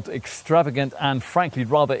wild, extravagant and frankly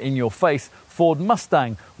rather in-your-face Ford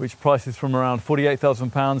Mustang, which prices from around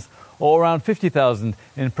 £48,000 or around £50,000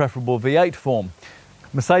 in preferable V8 form.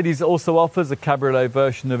 Mercedes also offers a cabriolet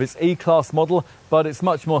version of its E-Class model, but it's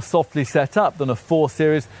much more softly set up than a 4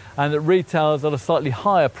 Series, and it retails at a slightly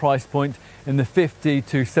higher price point in the £50,000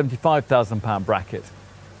 to £75,000 bracket.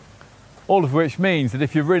 All of which means that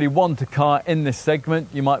if you really want a car in this segment,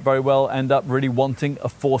 you might very well end up really wanting a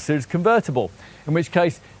 4 Series Convertible, in which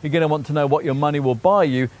case you're going to want to know what your money will buy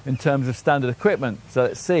you in terms of standard equipment. So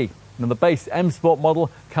let's see. Now, the base M Sport model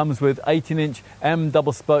comes with 18-inch M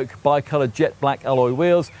double-spoke bi-colour jet black alloy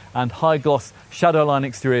wheels and high-gloss Shadowline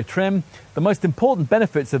exterior trim. The most important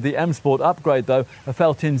benefits of the M Sport upgrade, though, are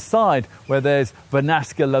felt inside, where there's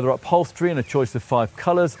Vernasca leather upholstery in a choice of 5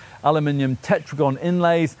 colours, aluminium tetragon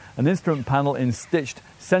inlays, an instrument panel in stitched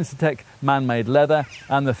Sensitech man-made leather,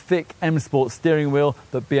 and the thick M Sport steering wheel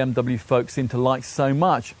that BMW folks seem to like so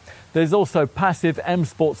much. There's also passive M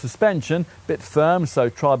Sport suspension, bit firm, so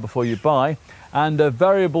try before you buy, and a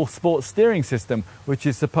variable sport steering system, which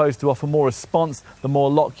is supposed to offer more response the more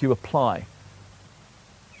lock you apply.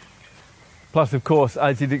 Plus, of course,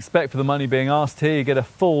 as you'd expect for the money being asked here, you get a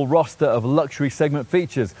full roster of luxury segment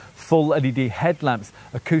features: full LED headlamps,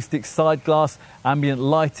 acoustic side glass, ambient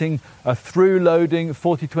lighting, a through-loading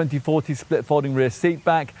 40-20-40 split-folding rear seat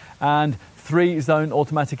back, and 3-zone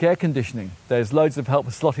automatic air conditioning. There's loads of help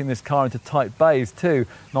for slotting this car into tight bays too.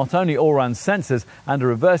 Not only all-round sensors and a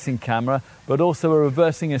reversing camera, but also a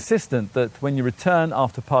reversing assistant that, when you return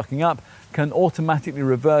after parking up, can automatically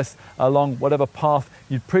reverse along whatever path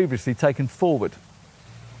you'd previously taken forward.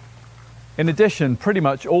 In addition, pretty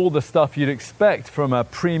much all the stuff you'd expect from a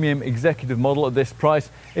premium executive model at this price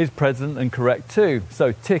is present and correct too.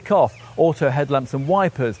 So tick off auto headlamps and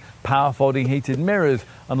wipers, power folding heated mirrors,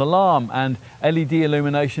 an alarm, and LED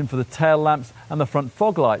illumination for the tail lamps and the front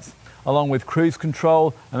fog lights, along with cruise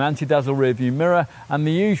control, an anti-dazzle rear view mirror, and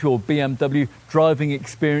the usual BMW driving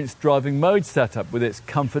experience driving mode setup with its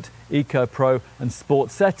Comfort, Eco Pro and Sport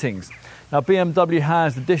settings. Now, BMW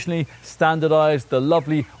has additionally standardised the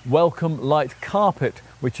lovely welcome light carpet,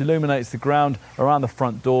 which illuminates the ground around the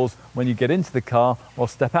front doors when you get into the car or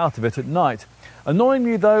step out of it at night.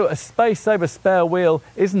 Annoyingly though, a space-saver spare wheel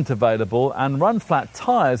isn't available, and run-flat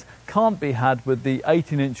tyres can't be had with the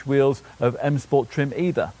 18-inch wheels of M Sport trim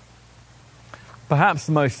either. Perhaps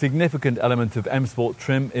the most significant element of M Sport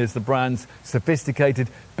trim is the brand's sophisticated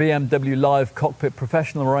BMW Live Cockpit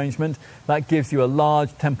Professional arrangement. That gives you a large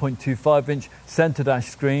 10.25-inch centre dash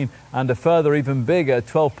screen and a further even bigger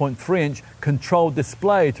 12.3-inch control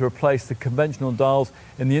display to replace the conventional dials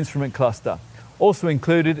in the instrument cluster. Also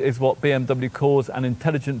included is what BMW calls an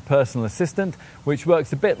intelligent personal assistant, which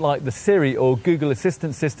works a bit like the Siri or Google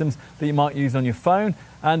Assistant systems that you might use on your phone,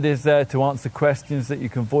 and is there to answer questions that you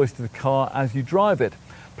can voice to the car as you drive it.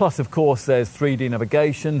 Plus, of course, there's 3D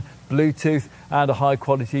navigation, Bluetooth, and a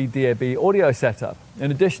high-quality DAB audio setup. In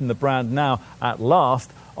addition, the brand now, at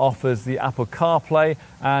last, offers the Apple CarPlay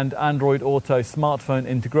and Android Auto smartphone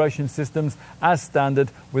integration systems as standard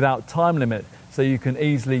without time limit, so you can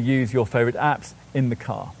easily use your favourite apps in the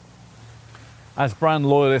car. As brand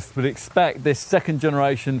loyalists would expect, this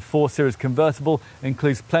second-generation 4 Series Convertible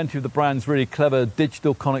includes plenty of the brand's really clever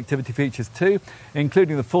digital connectivity features too,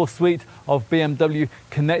 including the full suite of BMW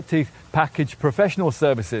Connected Package Professional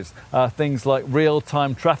services, things like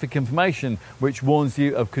real-time traffic information, which warns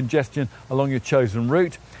you of congestion along your chosen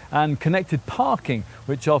route, and Connected Parking,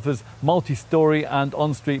 which offers multi-storey and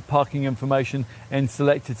on-street parking information in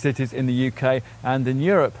selected cities in the UK and in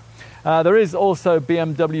Europe. There is also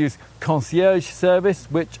BMW's concierge service,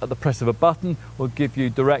 which at the press of a button will give you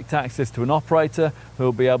direct access to an operator who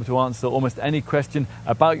will be able to answer almost any question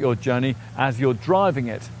about your journey as you're driving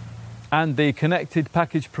it. And the Connected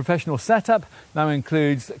Package Professional setup now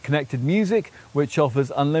includes connected music, which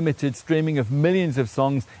offers unlimited streaming of millions of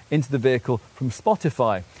songs into the vehicle from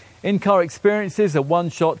Spotify. In-car experiences are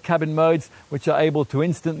one-shot cabin modes, which are able to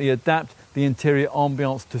instantly adapt the interior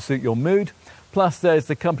ambience to suit your mood. Plus, there's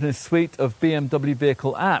the company's suite of BMW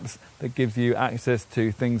vehicle apps that gives you access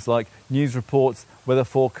to things like news reports, weather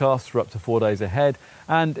forecasts for up to 4 days ahead,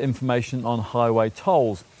 and information on highway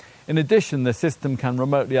tolls. In addition, the system can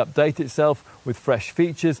remotely update itself with fresh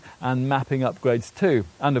features and mapping upgrades too.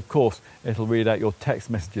 And of course, it'll read out your text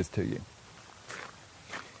messages to you.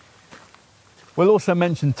 We'll also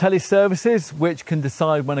mention teleservices, which can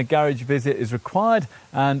decide when a garage visit is required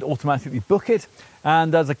and automatically book it.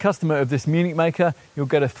 And as a customer of this Munich maker, you'll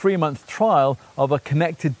get a 3-month trial of a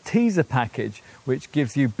connected teaser package, which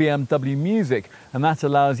gives you BMW music, and that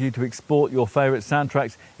allows you to export your favourite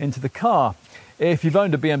soundtracks into the car. If you've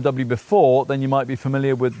owned a BMW before, then you might be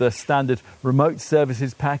familiar with the standard remote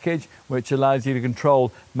services package, which allows you to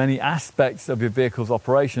control many aspects of your vehicle's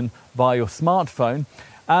operation via your smartphone.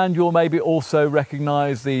 And you'll maybe also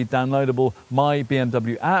recognise the downloadable My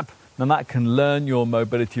BMW app, and that can learn your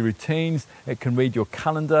mobility routines, it can read your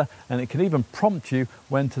calendar, and it can even prompt you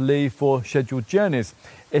when to leave for scheduled journeys.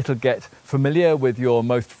 It'll get familiar with your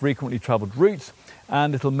most frequently travelled routes,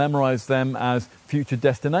 and it'll memorise them as future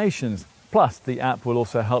destinations. Plus, the app will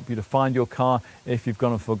also help you to find your car if you've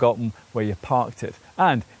gone and forgotten where you parked it.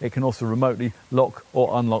 And it can also remotely lock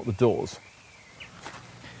or unlock the doors.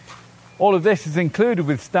 All of this is included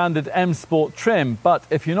with standard M Sport trim, but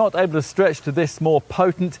if you're not able to stretch to this more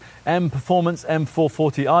potent M Performance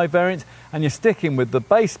M440i variant and you're sticking with the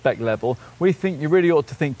base spec level, we think you really ought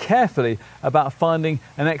to think carefully about finding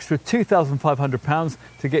an extra £2,500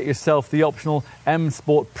 to get yourself the optional M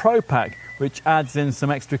Sport Pro Pack, which adds in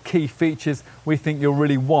some extra key features we think you'll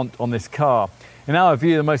really want on this car. In our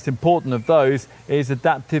view, the most important of those is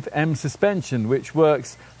adaptive M suspension, which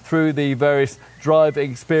works through the various drive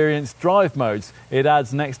experience drive modes. It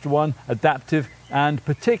adds an extra one, adaptive, and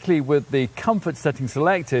particularly with the comfort setting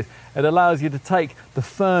selected, it allows you to take the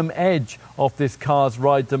firm edge of this car's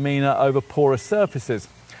ride demeanour over porous surfaces.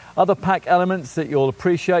 Other pack elements that you'll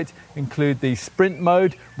appreciate include the sprint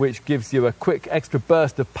mode, which gives you a quick extra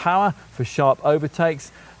burst of power for sharp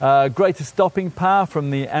overtakes, greater stopping power from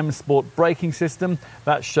the M Sport braking system,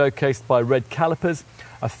 that's showcased by red calipers,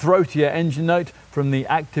 a throatier engine note from the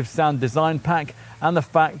Active Sound Design Pack, and the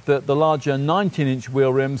fact that the larger 19-inch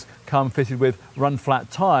wheel rims come fitted with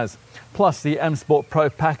run-flat tyres. Plus, the M Sport Pro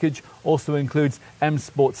package also includes M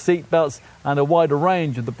Sport seat belts and a wider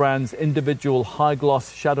range of the brand's individual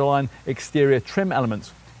high-gloss Shadowline exterior trim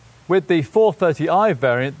elements. With the 430i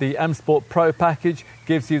variant, the M Sport Pro package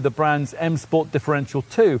gives you the brand's M Sport Differential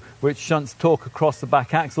 2, which shunts torque across the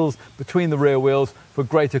back axles between the rear wheels for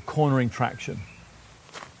greater cornering traction.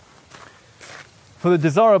 For the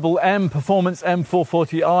desirable M Performance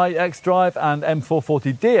M440i xDrive and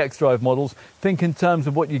M440d xDrive models, think in terms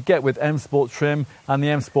of what you get with M Sport trim and the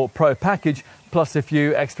M Sport Pro package, plus a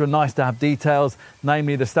few extra nice-to-have details,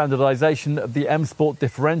 namely the standardisation of the M Sport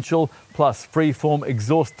differential, plus freeform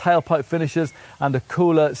exhaust tailpipe finishes and a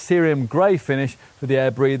cooler cerium grey finish for the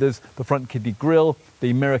air breathers, the front kidney grille,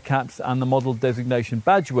 the mirror caps and the model designation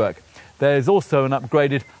badge work. There's also an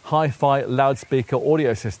upgraded hi-fi loudspeaker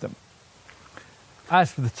audio system.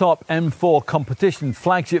 As for the top M4 competition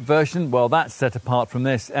flagship version, well, that's set apart from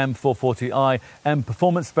this M440i M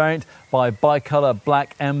Performance variant by bicolour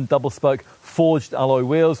black M double-spoke forged alloy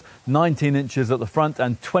wheels, 19 inches at the front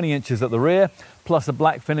and 20 inches at the rear, plus a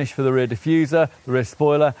black finish for the rear diffuser, the rear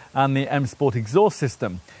spoiler and the M Sport exhaust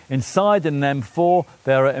system. Inside in an M4,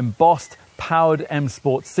 there are embossed powered M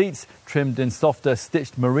Sport seats trimmed in softer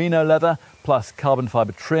stitched merino leather, plus carbon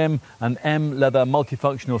fibre trim, an M leather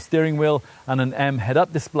multifunctional steering wheel and an M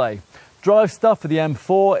head-up display. Drive stuff for the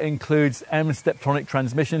M4 includes M Steptronic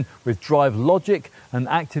transmission with drive logic, an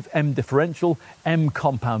active M differential, M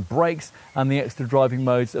compound brakes and the extra driving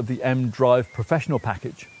modes of the M Drive Professional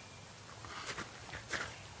package.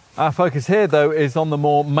 Our focus here, though, is on the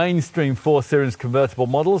more mainstream 4 Series convertible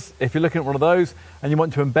models. If you're looking at one of those and you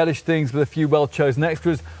want to embellish things with a few well-chosen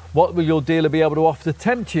extras, what will your dealer be able to offer to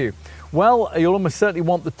tempt you? Well, you'll almost certainly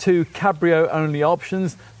want the 2 cabrio-only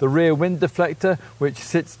options, the rear wind deflector, which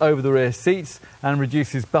sits over the rear seats and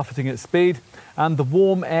reduces buffeting at speed, and the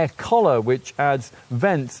warm air collar, which adds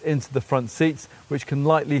vents into the front seats, which can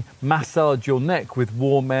lightly massage your neck with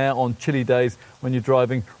warm air on chilly days when you're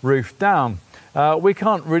driving roof down. We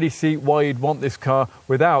can't really see why you'd want this car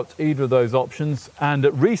without either of those options, and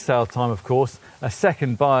at resale time, of course, a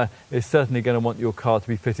second buyer is certainly going to want your car to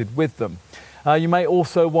be fitted with them. You may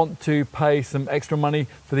also want to pay some extra money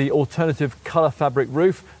for the alternative colour fabric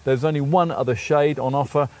roof. There's only one other shade on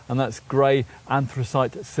offer, and that's grey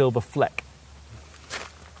anthracite silver fleck.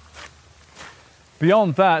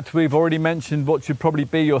 Beyond that, we've already mentioned what should probably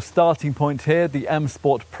be your starting point here, the M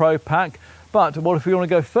Sport Pro Pack. But what if we want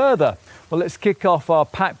to go further? Well, let's kick off our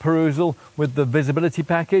pack perusal with the visibility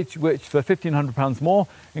package, which for £1,500 more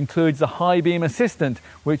includes a high beam assistant,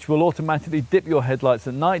 which will automatically dip your headlights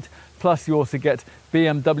at night. Plus you also get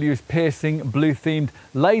BMW's piercing blue-themed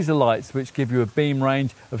laser lights, which give you a beam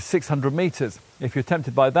range of 600 metres. If you're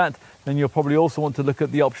tempted by that, then you'll probably also want to look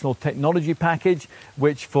at the optional technology package,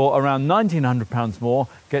 which for around £1,900 more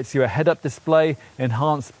gets you a head-up display,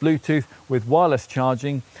 enhanced Bluetooth with wireless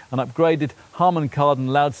charging, an upgraded Harman Kardon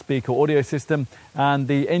loudspeaker audio system, and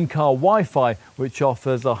the in-car Wi-Fi, which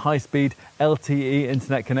offers a high-speed LTE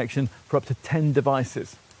internet connection for up to 10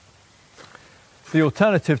 devices. The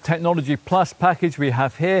Alternative Technology Plus package we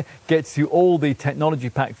have here gets you all the technology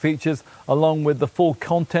pack features along with the full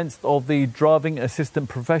contents of the Driving Assistant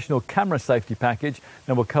Professional Camera Safety package,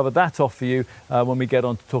 and we'll cover that off for you when we get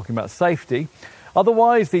on to talking about safety.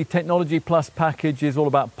 Otherwise, the Technology Plus package is all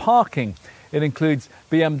about parking. It includes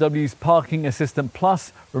BMW's Parking Assistant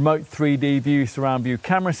Plus, remote 3D view surround view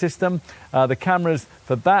camera system. The cameras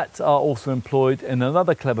for that are also employed in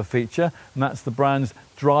another clever feature, and that's the brand's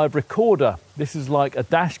Drive Recorder. This is like a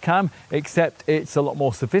dash cam, except it's a lot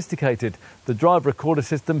more sophisticated. The Drive Recorder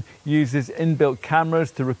system uses inbuilt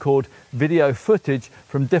cameras to record video footage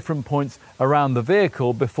from different points around the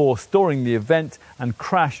vehicle before storing the event and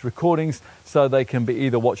crash recordings, so they can be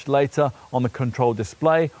either watched later on the control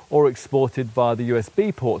display or exported via the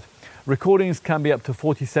USB port. Recordings can be up to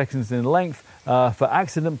 40 seconds in length. For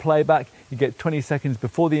accident playback, you get 20 seconds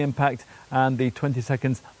before the impact and the 20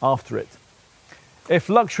 seconds after it. If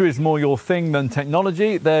luxury is more your thing than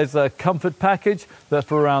technology, there's a comfort package that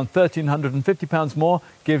for around £1,350 more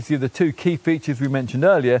gives you the two key features we mentioned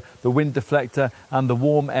earlier, the wind deflector and the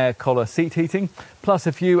warm air collar seat heating, plus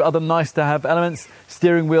a few other nice to have elements,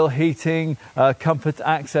 steering wheel heating, comfort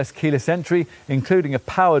access keyless entry, including a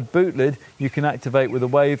powered boot lid you can activate with a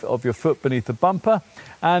wave of your foot beneath the bumper,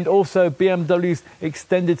 and also BMW's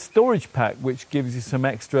extended storage pack, which gives you some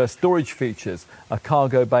extra storage features, a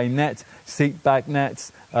cargo bay net, seat bag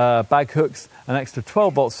nets, bag hooks, an extra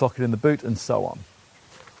 12-volt socket in the boot, and so on.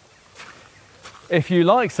 If you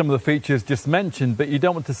like some of the features just mentioned, but you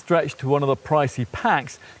don't want to stretch to one of the pricey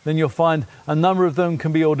packs, then you'll find a number of them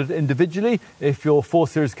can be ordered individually if your 4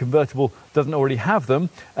 Series convertible doesn't already have them,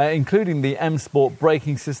 including the M Sport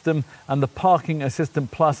braking system and the Parking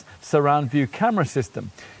Assistant Plus surround view camera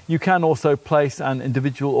system. You can also place an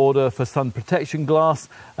individual order for sun protection glass,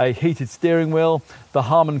 a heated steering wheel, the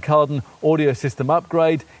Harman Kardon audio system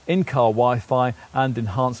upgrade, in-car Wi-Fi, and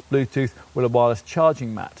enhanced Bluetooth with a wireless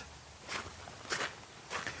charging mat.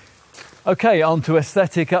 Okay, on to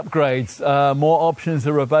aesthetic upgrades. More options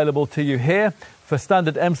are available to you here. For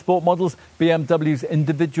standard M Sport models, BMW's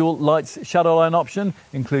individual lights shadowline option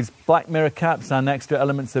includes black mirror caps and extra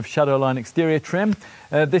elements of shadowline exterior trim.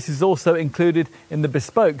 This is also included in the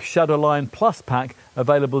bespoke Shadowline Plus pack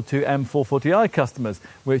available to M440i customers,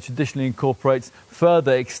 which additionally incorporates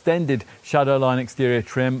further extended shadowline exterior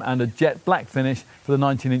trim and a jet black finish for the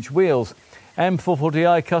 19-inch wheels.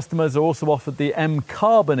 M440i customers are also offered the M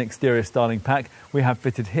Carbon exterior styling pack we have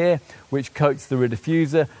fitted here, which coats the rear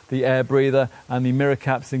diffuser, the air breather and the mirror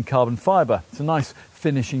caps in carbon fibre. It's a nice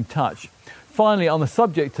finishing touch. Finally, on the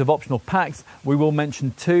subject of optional packs, we will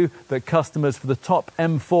mention two that customers for the top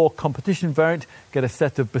M4 competition variant get a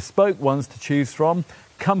set of bespoke ones to choose from: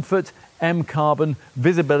 Comfort, M Carbon,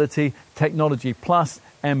 Visibility, Technology Plus,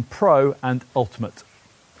 M Pro and Ultimate.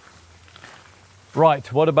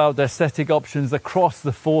 Right, what about aesthetic options across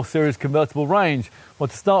the 4 Series convertible range? Well,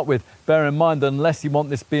 to start with, bear in mind that unless you want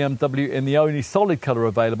this BMW in the only solid colour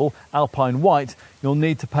available, Alpine White, you'll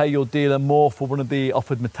need to pay your dealer more for one of the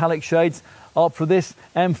offered metallic shades. Opt for this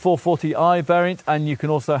M440i variant, and you can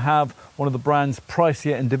also have one of the brand's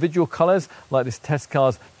pricier individual colours, like this test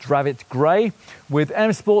car's Dravit Grey. With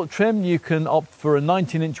M Sport trim, you can opt for a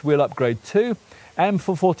 19-inch wheel upgrade too.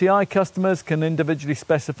 M440i customers can individually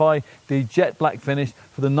specify the jet black finish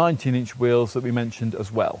for the 19-inch wheels that we mentioned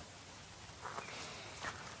as well.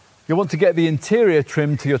 You'll want to get the interior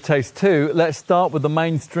trim to your taste too. Let's start with the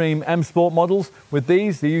mainstream M Sport models. With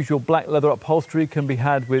these, the usual black leather upholstery can be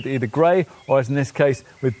had with either grey or, as in this case,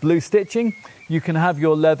 with blue stitching. You can have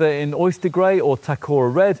your leather in oyster grey or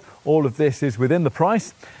Takora red. All of this is within the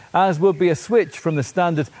price, as will be a switch from the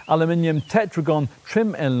standard aluminium tetragon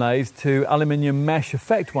trim inlays to aluminium mesh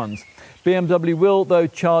effect ones. BMW will, though,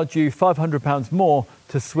 charge you £500 more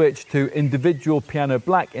to switch to individual piano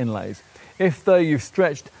black inlays. If, though, you've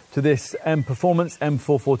stretched to this M Performance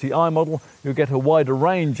M440i model, you'll get a wider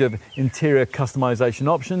range of interior customization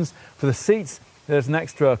options. For the seats, there's an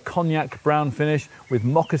extra cognac brown finish with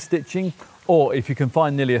mocha stitching, Or if you can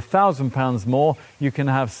find nearly £1,000 more, you can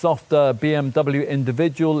have softer BMW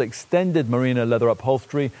individual extended merino leather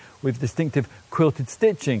upholstery with distinctive quilted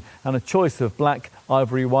stitching and a choice of black,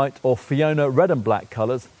 ivory white or Fiona red and black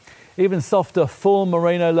colours. Even softer full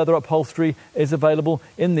merino leather upholstery is available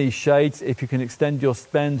in these shades if you can extend your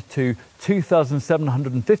spend to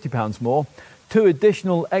 £2,750 more. 2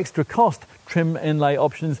 additional extra cost trim inlay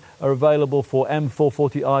options are available for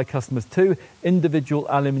M440i customers too, individual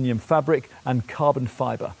aluminium fabric and carbon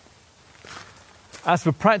fibre. As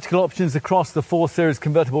for practical options across the 4 Series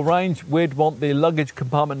convertible range, we'd want the luggage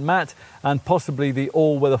compartment mat and possibly the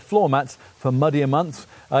all-weather floor mats for muddier months.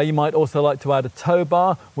 You might also like to add a tow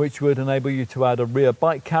bar, which would enable you to add a rear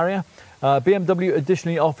bike carrier. BMW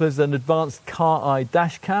additionally offers an advanced car eye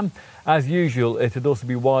dash cam. As usual, it would also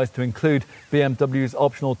be wise to include BMW's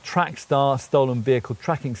optional Trackstar stolen vehicle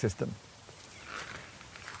tracking system.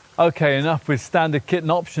 Okay, enough with standard kit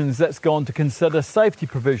and options, let's go on to consider safety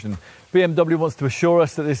provision. BMW wants to assure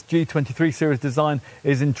us that this G23 series design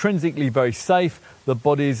is intrinsically very safe. The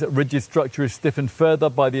body's rigid structure is stiffened further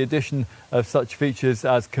by the addition of such features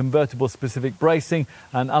as convertible specific bracing,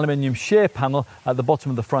 an aluminium shear panel at the bottom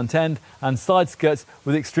of the front end and side skirts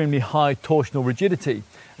with extremely high torsional rigidity.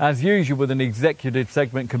 As usual with an executive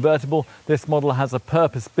segment convertible, this model has a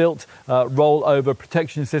purpose-built roll-over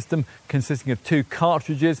protection system consisting of 2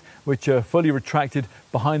 cartridges which are fully retracted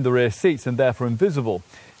behind the rear seats and therefore invisible.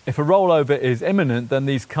 If a rollover is imminent, then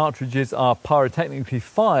these cartridges are pyrotechnically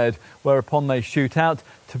fired, whereupon they shoot out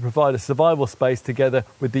to provide a survival space together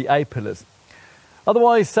with the A-pillars.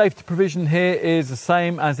 Otherwise, safety provision here is the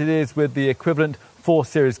same as it is with the equivalent 4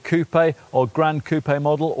 Series Coupe or Grand Coupe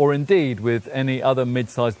model, or indeed with any other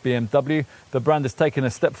mid-sized BMW. The brand has taken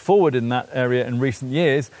a step forward in that area in recent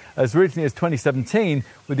years. As recently as 2017,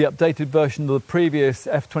 with the updated version of the previous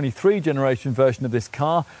F23 generation version of this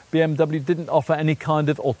car, BMW didn't offer any kind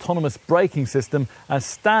of autonomous braking system as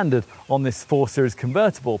standard on this 4 Series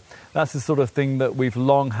convertible. That's the sort of thing that we've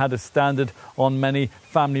long had as standard on many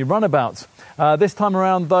family runabouts. This time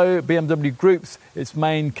around, though, BMW groups its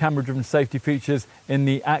main camera-driven safety features in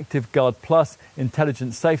the Active Guard Plus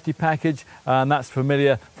intelligent safety package, and that's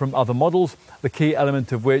familiar from other models, the key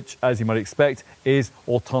element of which, as you might expect, is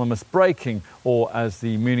autonomous braking, or as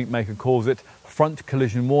the Munich maker calls it, front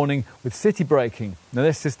collision warning with city braking. Now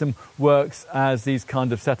this system works as these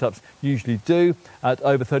kind of setups usually do. At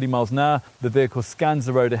over 30 miles an hour, the vehicle scans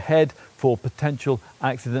the road ahead for potential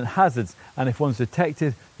accident hazards, and if one's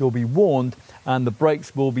detected, you'll be warned and the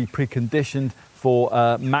brakes will be preconditioned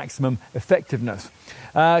for maximum effectiveness.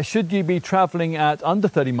 Should you be travelling at under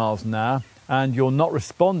 30 miles an hour and you're not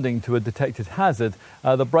responding to a detected hazard,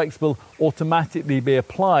 the brakes will automatically be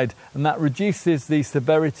applied, and that reduces the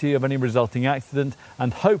severity of any resulting accident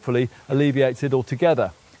and hopefully alleviates it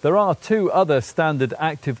altogether. There are 2 other standard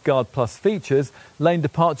Active Guard Plus features: lane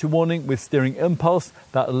departure warning with steering impulse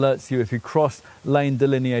that alerts you if you cross lane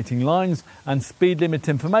delineating lines, and speed limit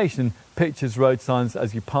information, pictures road signs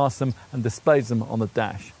as you pass them and displays them on the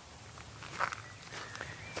dash.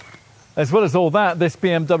 As well as all that, this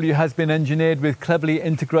BMW has been engineered with cleverly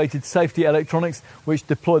integrated safety electronics which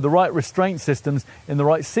deploy the right restraint systems in the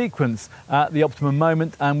right sequence at the optimum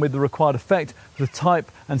moment and with the required effect for the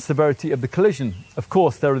type and severity of the collision. Of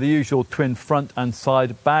course, there are the usual twin front and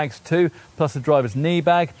side bags too, plus a driver's knee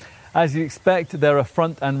bag. As you expect, there are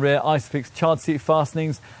front and rear ISOFIX child seat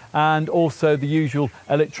fastenings and also the usual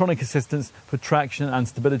electronic assistance for traction and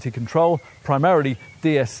stability control, primarily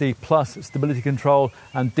DSC Plus stability control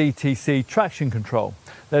and DTC traction control.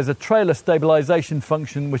 There's a trailer stabilisation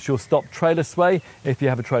function which will stop trailer sway if you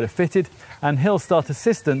have a trailer fitted, and hill start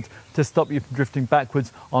assistant to stop you from drifting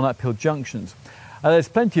backwards on uphill junctions. There's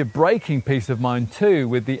plenty of braking peace of mind too,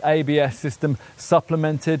 with the ABS system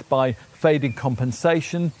supplemented by fading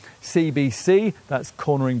compensation, CBC, that's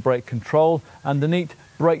cornering brake control, and the neat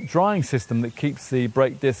brake drying system that keeps the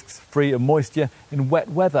brake discs free of moisture in wet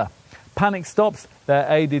weather. Panic stops, they're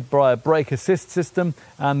aided by a brake assist system,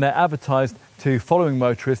 and they're advertised to following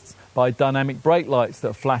motorists by dynamic brake lights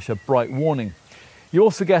that flash a bright warning. You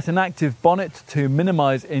also get an active bonnet to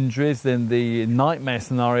minimise injuries in the nightmare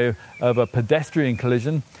scenario of a pedestrian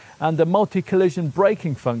collision, and a multi-collision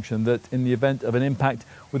braking function that, in the event of an impact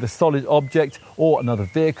with a solid object or another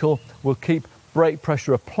vehicle, will keep brake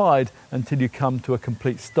pressure applied until you come to a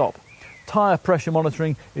complete stop. Tyre pressure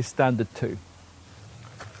monitoring is standard too.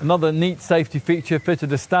 Another neat safety feature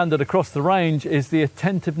fitted as standard across the range is the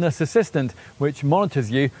Attentiveness Assistant, which monitors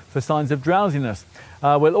you for signs of drowsiness.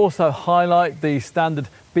 We'll also highlight the standard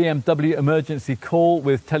BMW emergency call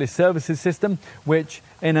with teleservices system, which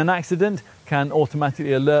in an accident can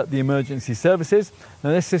automatically alert the emergency services. Now,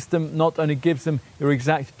 this system not only gives them your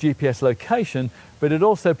exact GPS location, but it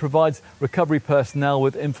also provides recovery personnel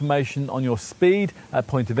with information on your speed at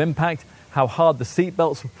point of impact, how hard the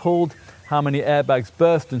seatbelts were pulled, how many airbags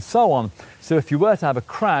burst, and so on. So if you were to have a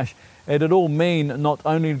crash, it'd all mean not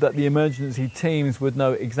only that the emergency teams would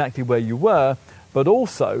know exactly where you were, but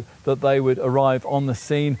also that they would arrive on the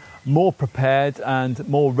scene more prepared and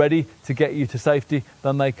more ready to get you to safety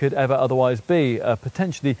than they could ever otherwise be, a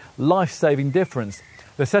potentially life-saving difference.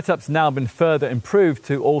 The setup's now been further improved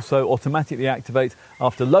to also automatically activate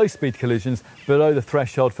after low-speed collisions below the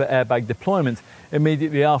threshold for airbag deployment,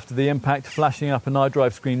 immediately after the impact, flashing up an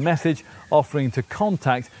iDrive screen message offering to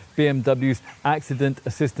contact BMW's Accident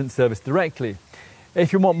Assistance Service directly.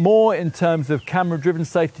 If you want more in terms of camera-driven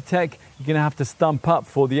safety tech, you're going to have to stump up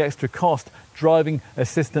for the extra cost Driving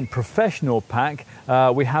Assistant Professional Pack.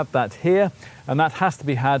 We have that here, and that has to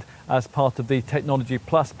be had as part of the Technology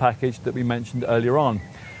Plus package that we mentioned earlier on.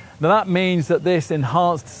 Now that means that this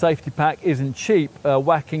enhanced safety pack isn't cheap,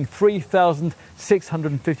 whacking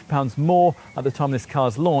 £3,650 more at the time of this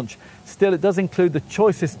car's launch. Still, it does include the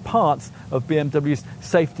choicest parts of BMW's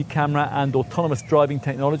safety camera and autonomous driving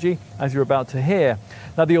technology, as you're about to hear.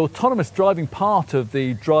 Now, the autonomous driving part of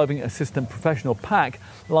the Driving Assistant Professional Pack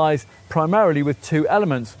lies primarily with two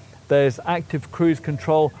elements. There's active cruise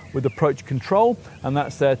control with approach control, and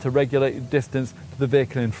that's there to regulate the distance to the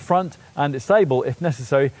vehicle in front, and it's able, if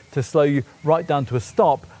necessary, to slow you right down to a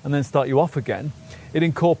stop and then start you off again. It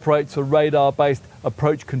incorporates a radar-based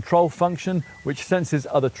approach control function, which senses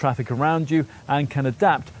other traffic around you and can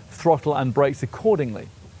adapt throttle and brakes accordingly.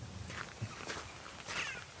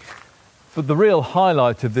 But the real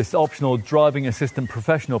highlight of this optional Driving Assistant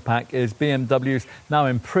Professional Pack is BMW's now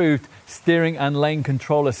improved Steering and Lane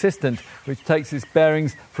Control Assistant, which takes its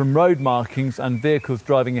bearings from road markings and vehicles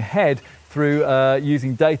driving ahead through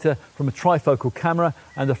using data from a trifocal camera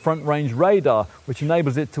and a front-range radar, which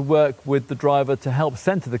enables it to work with the driver to help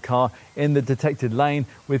centre the car in the detected lane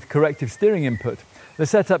with corrective steering input. The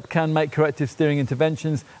setup can make corrective steering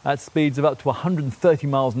interventions at speeds of up to 130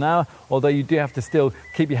 miles an hour, although you do have to still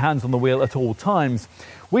keep your hands on the wheel at all times.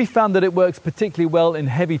 We found that it works particularly well in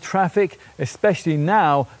heavy traffic, especially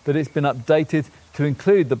now that it's been updated to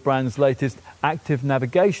include the brand's latest active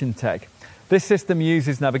navigation tech. This system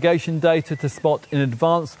uses navigation data to spot in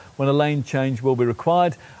advance when a lane change will be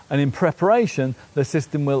required, and in preparation, the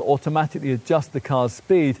system will automatically adjust the car's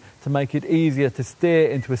speed to make it easier to steer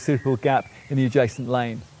into a suitable gap in the adjacent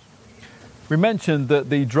lane. We mentioned that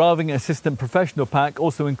the Driving Assistant Professional Pack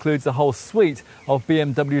also includes a whole suite of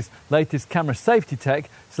BMW's latest camera safety tech,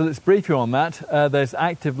 so let's brief you on that. There's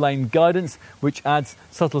active lane guidance, which adds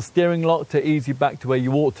subtle steering lock to ease you back to where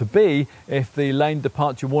you ought to be if the lane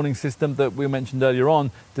departure warning system that we mentioned earlier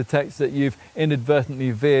on detects that you've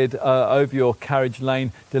inadvertently veered over your carriage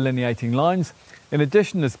lane delineating lines. In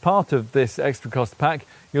addition, as part of this extra cost pack,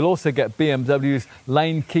 you'll also get BMW's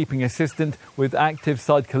Lane Keeping Assistant with active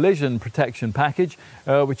side collision protection package,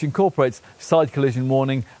 which incorporates side collision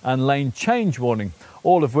warning and lane change warning,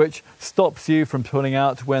 all of which stops you from pulling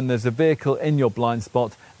out when there's a vehicle in your blind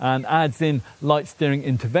spot and adds in light steering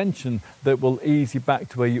intervention that will ease you back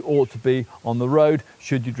to where you ought to be on the road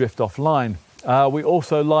should you drift offline. We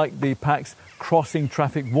also like the pack's crossing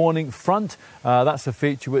traffic warning front. That's a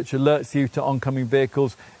feature which alerts you to oncoming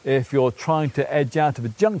vehicles if you're trying to edge out of a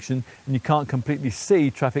junction and you can't completely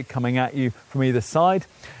see traffic coming at you from either side.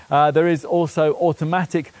 There is also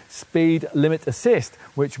automatic speed limit assist,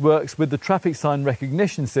 which works with the traffic sign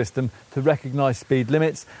recognition system to recognise speed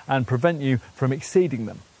limits and prevent you from exceeding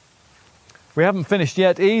them. We haven't finished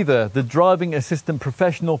yet either. The Driving Assistant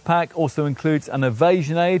Professional Pack also includes an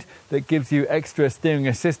evasion aid that gives you extra steering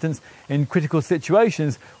assistance in critical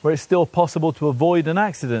situations where it's still possible to avoid an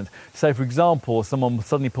accident. Say, for example, someone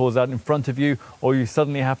suddenly pulls out in front of you, or you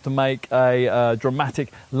suddenly have to make a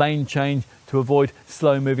dramatic lane change to avoid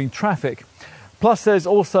slow-moving traffic. Plus, there's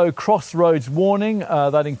also crossroads warning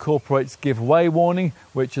that incorporates give way warning,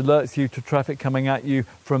 which alerts you to traffic coming at you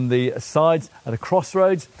from the sides at a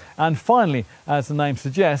crossroads. And finally, as the name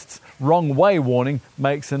suggests, wrong way warning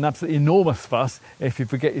makes an absolutely enormous fuss if you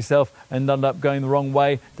forget yourself and end up going the wrong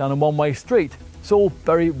way down a one-way street. It's all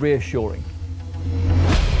very reassuring.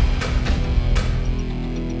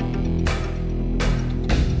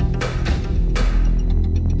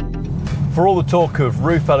 For for all the talk of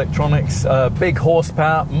roof electronics, big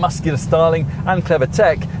horsepower, muscular styling and clever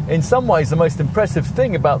tech, in some ways the most impressive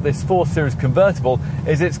thing about this 4 Series convertible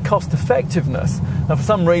is its cost effectiveness. Now, for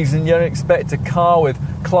some reason you don't expect a car with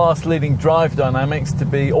class-leading drive dynamics to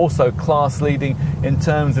be also class-leading in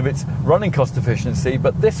terms of its running cost efficiency,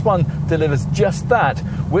 but this one delivers just that,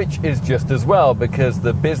 which is just as well, because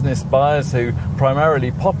the business buyers who primarily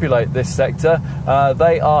populate this sector,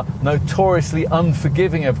 they are notoriously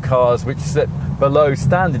unforgiving of cars which sit below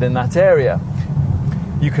standard in that area.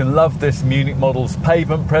 You can love this Munich model's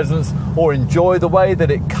pavement presence or enjoy the way that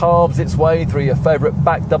it carves its way through your favourite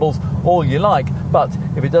back doubles all you like, but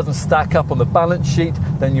if it doesn't stack up on the balance sheet,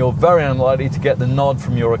 then you're very unlikely to get the nod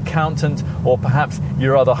from your accountant or perhaps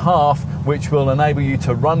your other half, which will enable you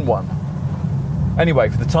to run one. Anyway,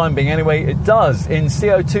 for the time being anyway, it does, in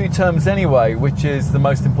CO2 terms anyway, which is the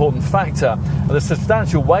most important factor. The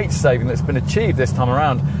substantial weight saving that's been achieved this time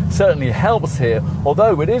around certainly helps here,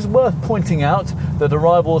 although it is worth pointing out that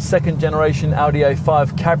Arrival's second generation Audi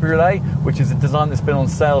A5 Cabriolet, which is a design that's been on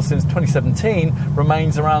sale since 2017,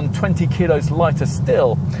 remains around 20 kilos lighter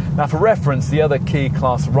still. Now, for reference, the other key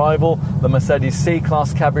class rival, the Mercedes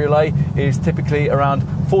C-Class Cabriolet, is typically around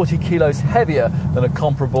 40 kilos heavier than a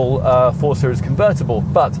comparable 4 Series convertible,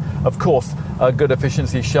 but of course a good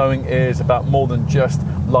efficiency showing is about more than just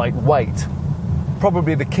lightweight.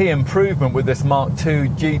 Probably the key improvement with this Mark II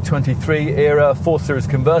G23 era 4 Series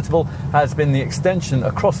convertible has been the extension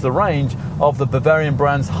across the range of the Bavarian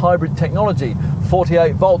brand's hybrid technology.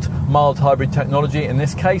 48-volt mild hybrid technology in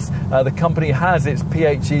this case. The company has its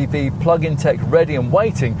PHEV plug-in tech ready and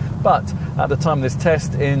waiting, but at the time of this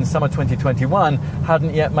test in summer 2021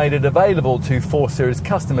 hadn't yet made it available to 4 Series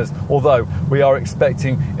customers, although we are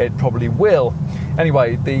expecting it probably will.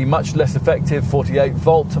 Anyway, the much less effective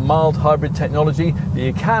 48-volt mild hybrid technology that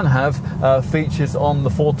you can have features on the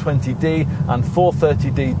 420D and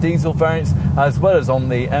 430D diesel variants, as well as on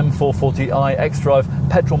the M440i xDrive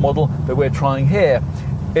petrol model that we're trying here.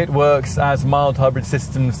 It works as mild hybrid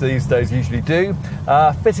systems these days usually do,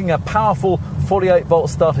 fitting a powerful 48-volt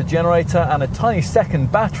starter generator and a tiny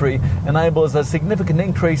second battery enables a significant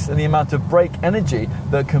increase in the amount of brake energy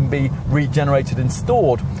that can be regenerated and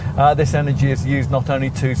stored. This energy is used not only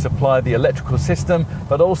to supply the electrical system,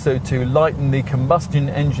 but also to lighten the combustion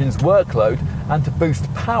engine's workload and to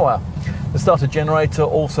boost power. The starter generator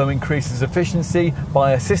also increases efficiency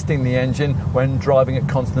by assisting the engine when driving at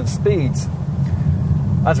constant speeds.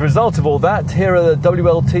 As a result of all that, here are the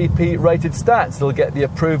WLTP rated stats that'll get the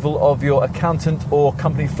approval of your accountant or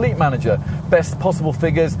company fleet manager. Best possible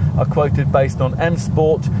figures are quoted based on M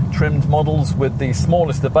Sport trimmed models with the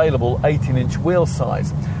smallest available 18-inch wheel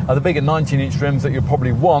size. The bigger 19-inch rims that you'll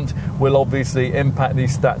probably want will obviously impact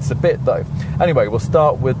these stats a bit though. Anyway, we'll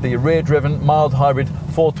start with the rear-driven mild hybrid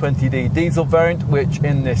 420D diesel variant, which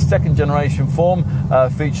in this second generation form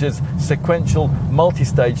features sequential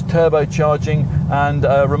multi-stage turbocharging and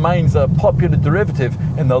remains a popular derivative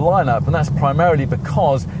in the lineup, and that's primarily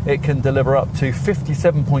because it can deliver up to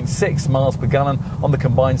 57.6 miles per gallon on the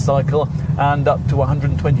combined cycle and up to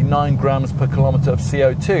 129 grams per kilometre of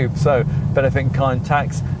CO2. So benefit in kind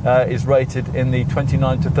tax is rated in the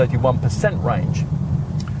 29 to 31% range.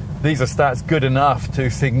 These are stats good enough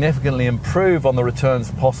to significantly improve on the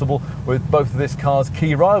returns possible with both of this car's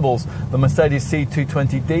key rivals, the Mercedes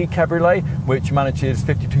C220D Cabriolet, which manages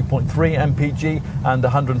 52.3 mpg and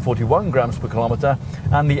 141 grams per kilometre,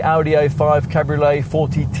 and the Audi A5 Cabriolet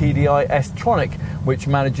 40 TDI S-Tronic, which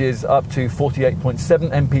manages up to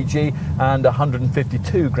 48.7 mpg and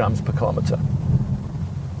 152 grams per kilometre.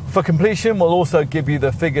 For completion, we'll also give you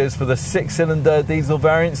the figures for the 6-cylinder diesel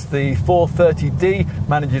variants. The 430D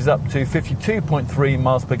manages up to 52.3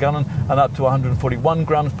 miles per gallon and up to 141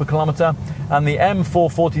 grams per kilometre, and the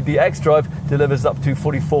M440D xDrive delivers up to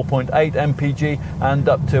 44.8 mpg and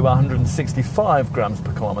up to 165 grams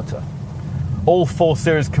per kilometre. All 4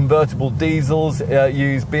 Series convertible diesels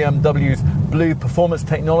use BMW's Blue Performance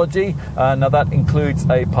technology. Now that includes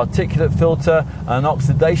a particulate filter, an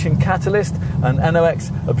oxidation catalyst, an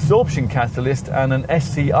NOx absorption catalyst and an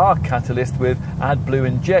SCR catalyst with AdBlue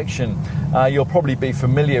injection. You'll probably be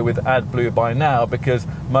familiar with AdBlue by now because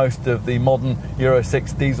most of the modern Euro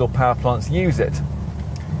 6 diesel power plants use it.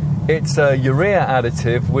 It's a urea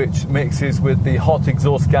additive which mixes with the hot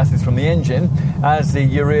exhaust gases from the engine. As the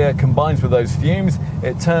urea combines with those fumes,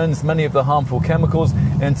 it turns many of the harmful chemicals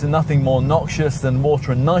into nothing more noxious than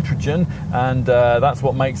water and nitrogen, and that's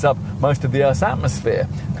what makes up most of the Earth's atmosphere.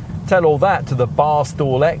 Tell all that to the bar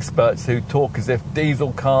stool experts who talk as if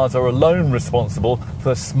diesel cars are alone responsible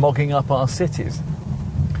for smogging up our cities.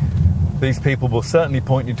 These people will certainly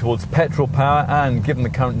point you towards petrol power, and given the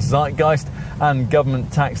current zeitgeist and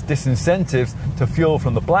government tax disincentives to fuel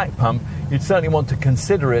from the black pump, you'd certainly want to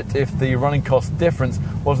consider it if the running cost difference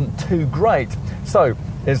wasn't too great. So,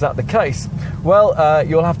 is that the case? Well,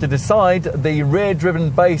 you'll have to decide. The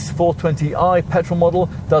rear-driven base 420i petrol model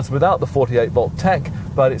does without the 48-volt tech,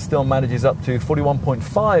 but it still manages up to 41.5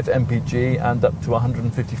 mpg and up to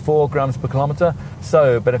 154 grams per kilometre,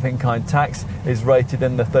 so benefit-in-kind tax is rated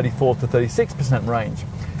in the 34 to 36% range.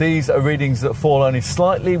 These are readings that fall only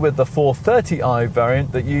slightly with the 430i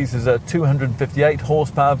variant that uses a 258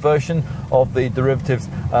 horsepower version of the derivative's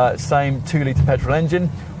same 2-litre petrol engine.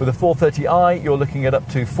 With the 430i, you're looking at up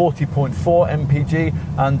to 40.4 mpg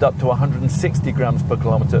and up to 160 grams per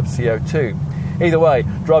kilometre of CO2. Either way,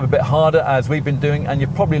 drive a bit harder as we've been doing, and you're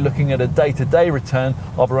probably looking at a day-to-day return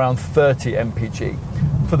of around 30 mpg.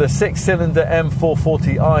 For the 6-cylinder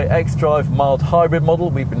M440i xDrive mild hybrid model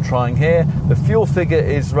we've been trying here, the fuel figure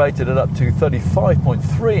is rated at up to 35.3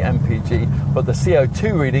 mpg, but the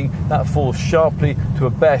CO2 reading, that falls sharply to a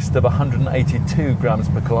best of 182 grams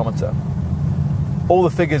per kilometre. All the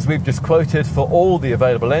figures we've just quoted for all the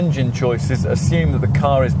available engine choices assume that the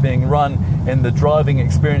car is being run in the driving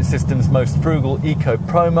experience system's most frugal Eco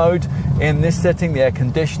Pro mode. In this setting, the air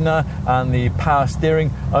conditioner and the power steering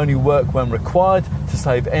only work when required to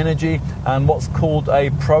save energy, and what's called a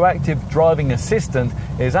proactive driving assistant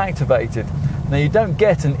is activated. Now, you don't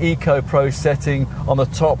get an Eco Pro setting on the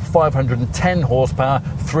top 510 horsepower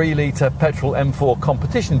 3-litre petrol M4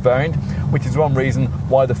 competition variant, which is one reason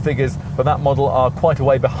why the figures for that model are quite a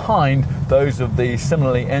way behind those of the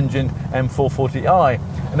similarly engined M440i.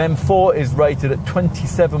 An M4 is rated at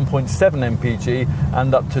 27.7 mpg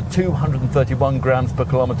and up to 231 grams per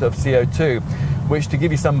kilometre of CO2, which, to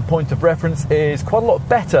give you some point of reference, is quite a lot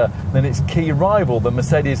better than its key rival, the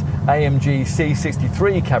Mercedes AMG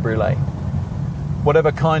C63 cabriolet.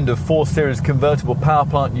 Whatever kind of 4 Series convertible power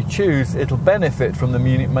plant you choose, it'll benefit from the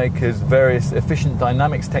Munich maker's various efficient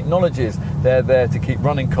dynamics technologies. They're there to keep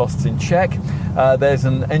running costs in check. There's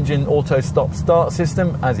an engine auto stop-start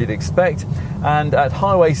system, as you'd expect, and at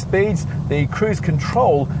highway speeds, the cruise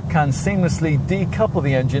control can seamlessly decouple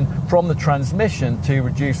the engine from the transmission to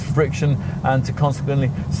reduce friction and to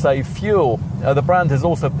consequently save fuel. The brand has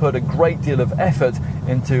also put a great deal of effort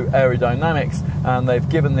into aerodynamics, and they've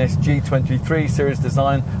given this G23 series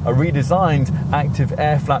design a redesigned active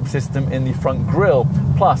air flap system in the front grille,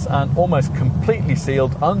 plus an almost completely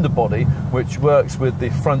sealed underbody which works with the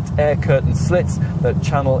front air curtain slits that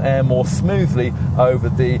channel air more smoothly over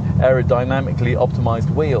the aerodynamically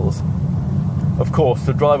optimized wheels. Of course,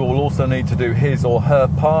 the driver will also need to do his or her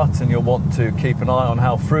part, and you'll want to keep an eye on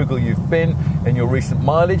how frugal you've been in your recent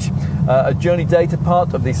mileage. A journey data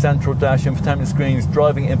part of the central dash infotainment screen's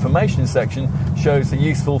driving information section shows a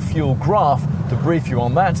useful fuel graph to brief you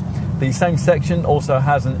on that. The same section also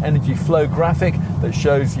has an energy flow graphic that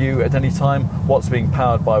shows you at any time what's being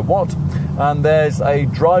powered by what. And there's a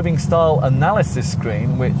driving style analysis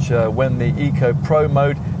screen which, when the Eco Pro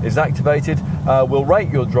mode is activated, will rate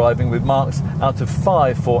your driving with marks out of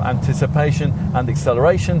 5 for anticipation and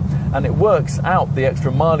acceleration, and it works out the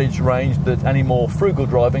extra mileage range that any more frugal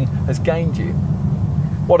driving has gained you.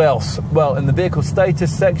 What else? Well, in the vehicle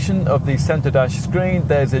status section of the center dash screen,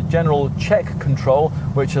 there's a general check control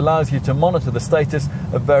which allows you to monitor the status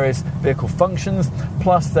of various vehicle functions.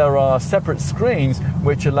 Plus, there are separate screens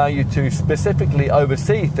which allow you to specifically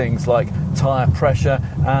oversee things like tire pressure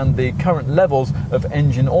and the current levels of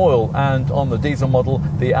engine oil, and on the diesel model,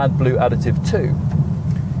 the AdBlue additive too.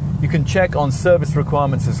 You can check on service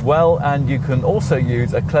requirements as well, and you can also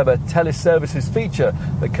use a clever teleservices feature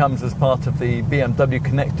that comes as part of the BMW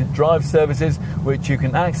connected drive services, which you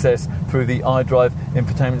can access through the iDrive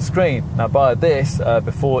infotainment screen. Now, via this,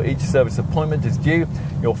 before each service appointment is due,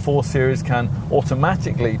 your 4 Series can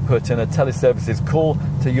automatically put in a teleservices call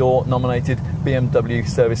to your nominated BMW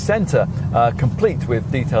service centre, complete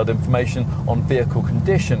with detailed information on vehicle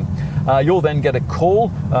condition. You'll then get a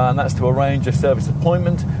call, and that's to arrange a service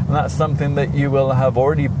appointment, and that's something that you will have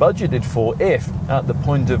already budgeted for if, at the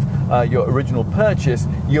point of your original purchase,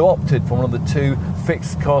 you opted for one of the 2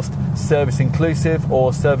 fixed cost service inclusive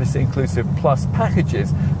or service inclusive plus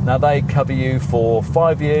packages. Now, they cover you for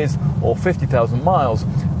 5 years or 50,000 miles.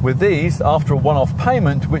 With these, after a one-off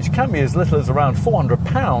payment, which can be as little as around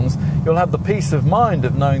 £400, you'll have the peace of mind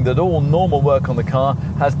of knowing that all normal work on the car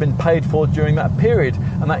has been paid for during that period,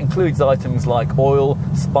 and that includes items like oil,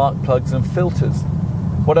 spark plugs and filters.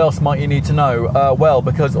 What else might you need to know? Well,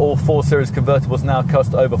 because all 4 Series convertibles now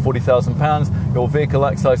cost over £40,000, your vehicle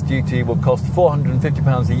excise duty will cost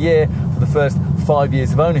 £450 a year for the first 5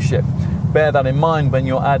 years of ownership. bear that in mind when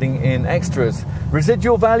you're adding in extras.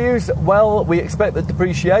 Residual values, well, we expect the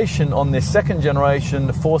depreciation on this second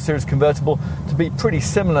generation 4 Series convertible to be pretty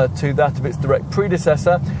similar to that of its direct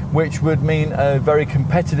predecessor, which would mean a very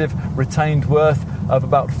competitive retained worth of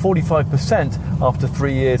about 45% after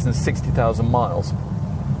 3 years and 60,000 miles.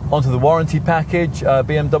 Onto the warranty package.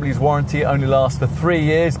 BMW's warranty only lasts for 3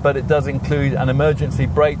 years, but it does include an emergency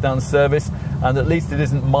breakdown service, and at least it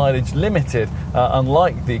isn't mileage limited,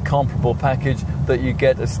 unlike the comparable package that you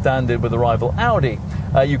get as standard with the rival Audi.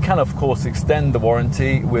 You can of course extend the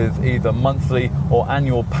warranty with either monthly or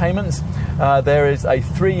annual payments. There is a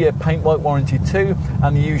 3-year paint wipe warranty too,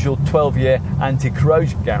 and the usual 12-year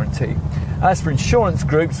anti-corrosion guarantee. As for insurance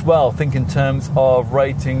groups, well, think in terms of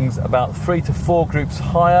ratings about 3 to 4 groups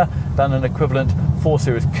higher than an equivalent 4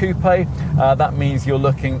 Series Coupe. That means you're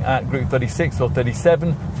looking at Group 36 or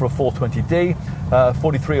 37 for a 420D,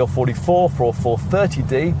 43 or 44 for a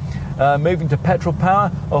 430D. Moving to petrol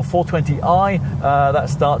power, or 420i, that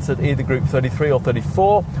starts at either Group 33 or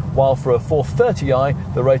 34, while for a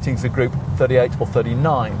 430i, the ratings are Group 38 or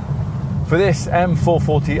 39. For this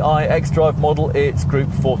M440i xDrive model, it's Group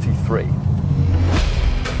 43.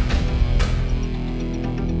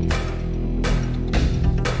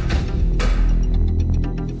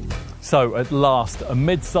 So at last, a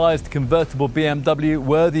mid-sized convertible BMW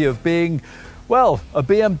worthy of being, well, a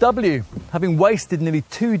BMW. Having wasted nearly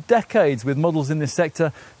 2 decades with models in this sector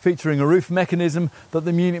featuring a roof mechanism that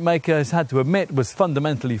the Munich maker has had to admit was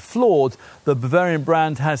fundamentally flawed, the Bavarian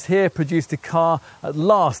brand has here produced a car at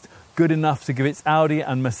last good enough to give its Audi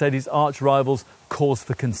and Mercedes arch rivals cause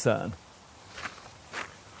for concern.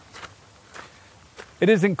 It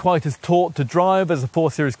isn't quite as taut to drive as a 4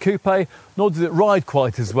 Series Coupe, nor does it ride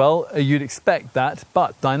quite as well. You'd expect that,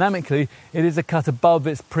 but dynamically, it is a cut above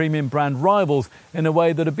its premium brand rivals in a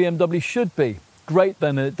way that a BMW should be. Great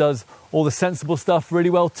then, and it does all the sensible stuff really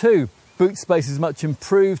well too. Boot space is much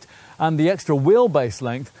improved, and the extra wheelbase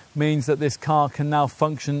length means that this car can now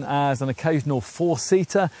function as an occasional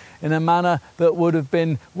 4-seater in a manner that would have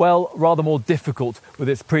been, well, rather more difficult with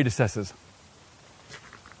its predecessors.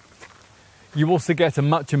 You also get a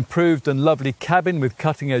much improved and lovely cabin with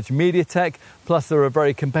cutting-edge media tech, plus there are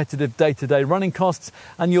very competitive day-to-day running costs,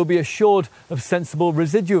 and you'll be assured of sensible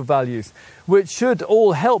residual values, which should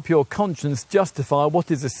all help your conscience justify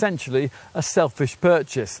what is essentially a selfish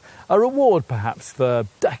purchase, a reward perhaps for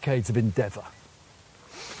decades of endeavour.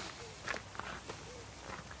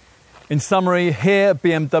 In summary, here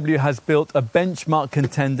BMW has built a benchmark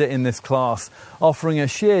contender in this class, offering a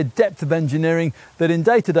sheer depth of engineering that in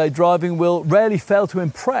day-to-day driving will rarely fail to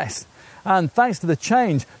impress. And thanks to the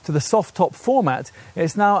change to the soft top format,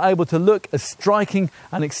 it's now able to look as striking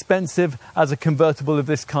and expensive as a convertible of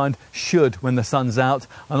this kind should when the sun's out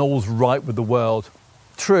and all's right with the world.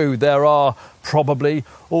 True, there are probably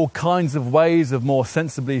all kinds of ways of more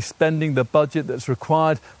sensibly spending the budget that's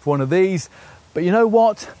required for one of these, but you know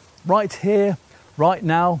what? Right here, right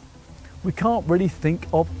now, we can't really think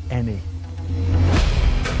of any.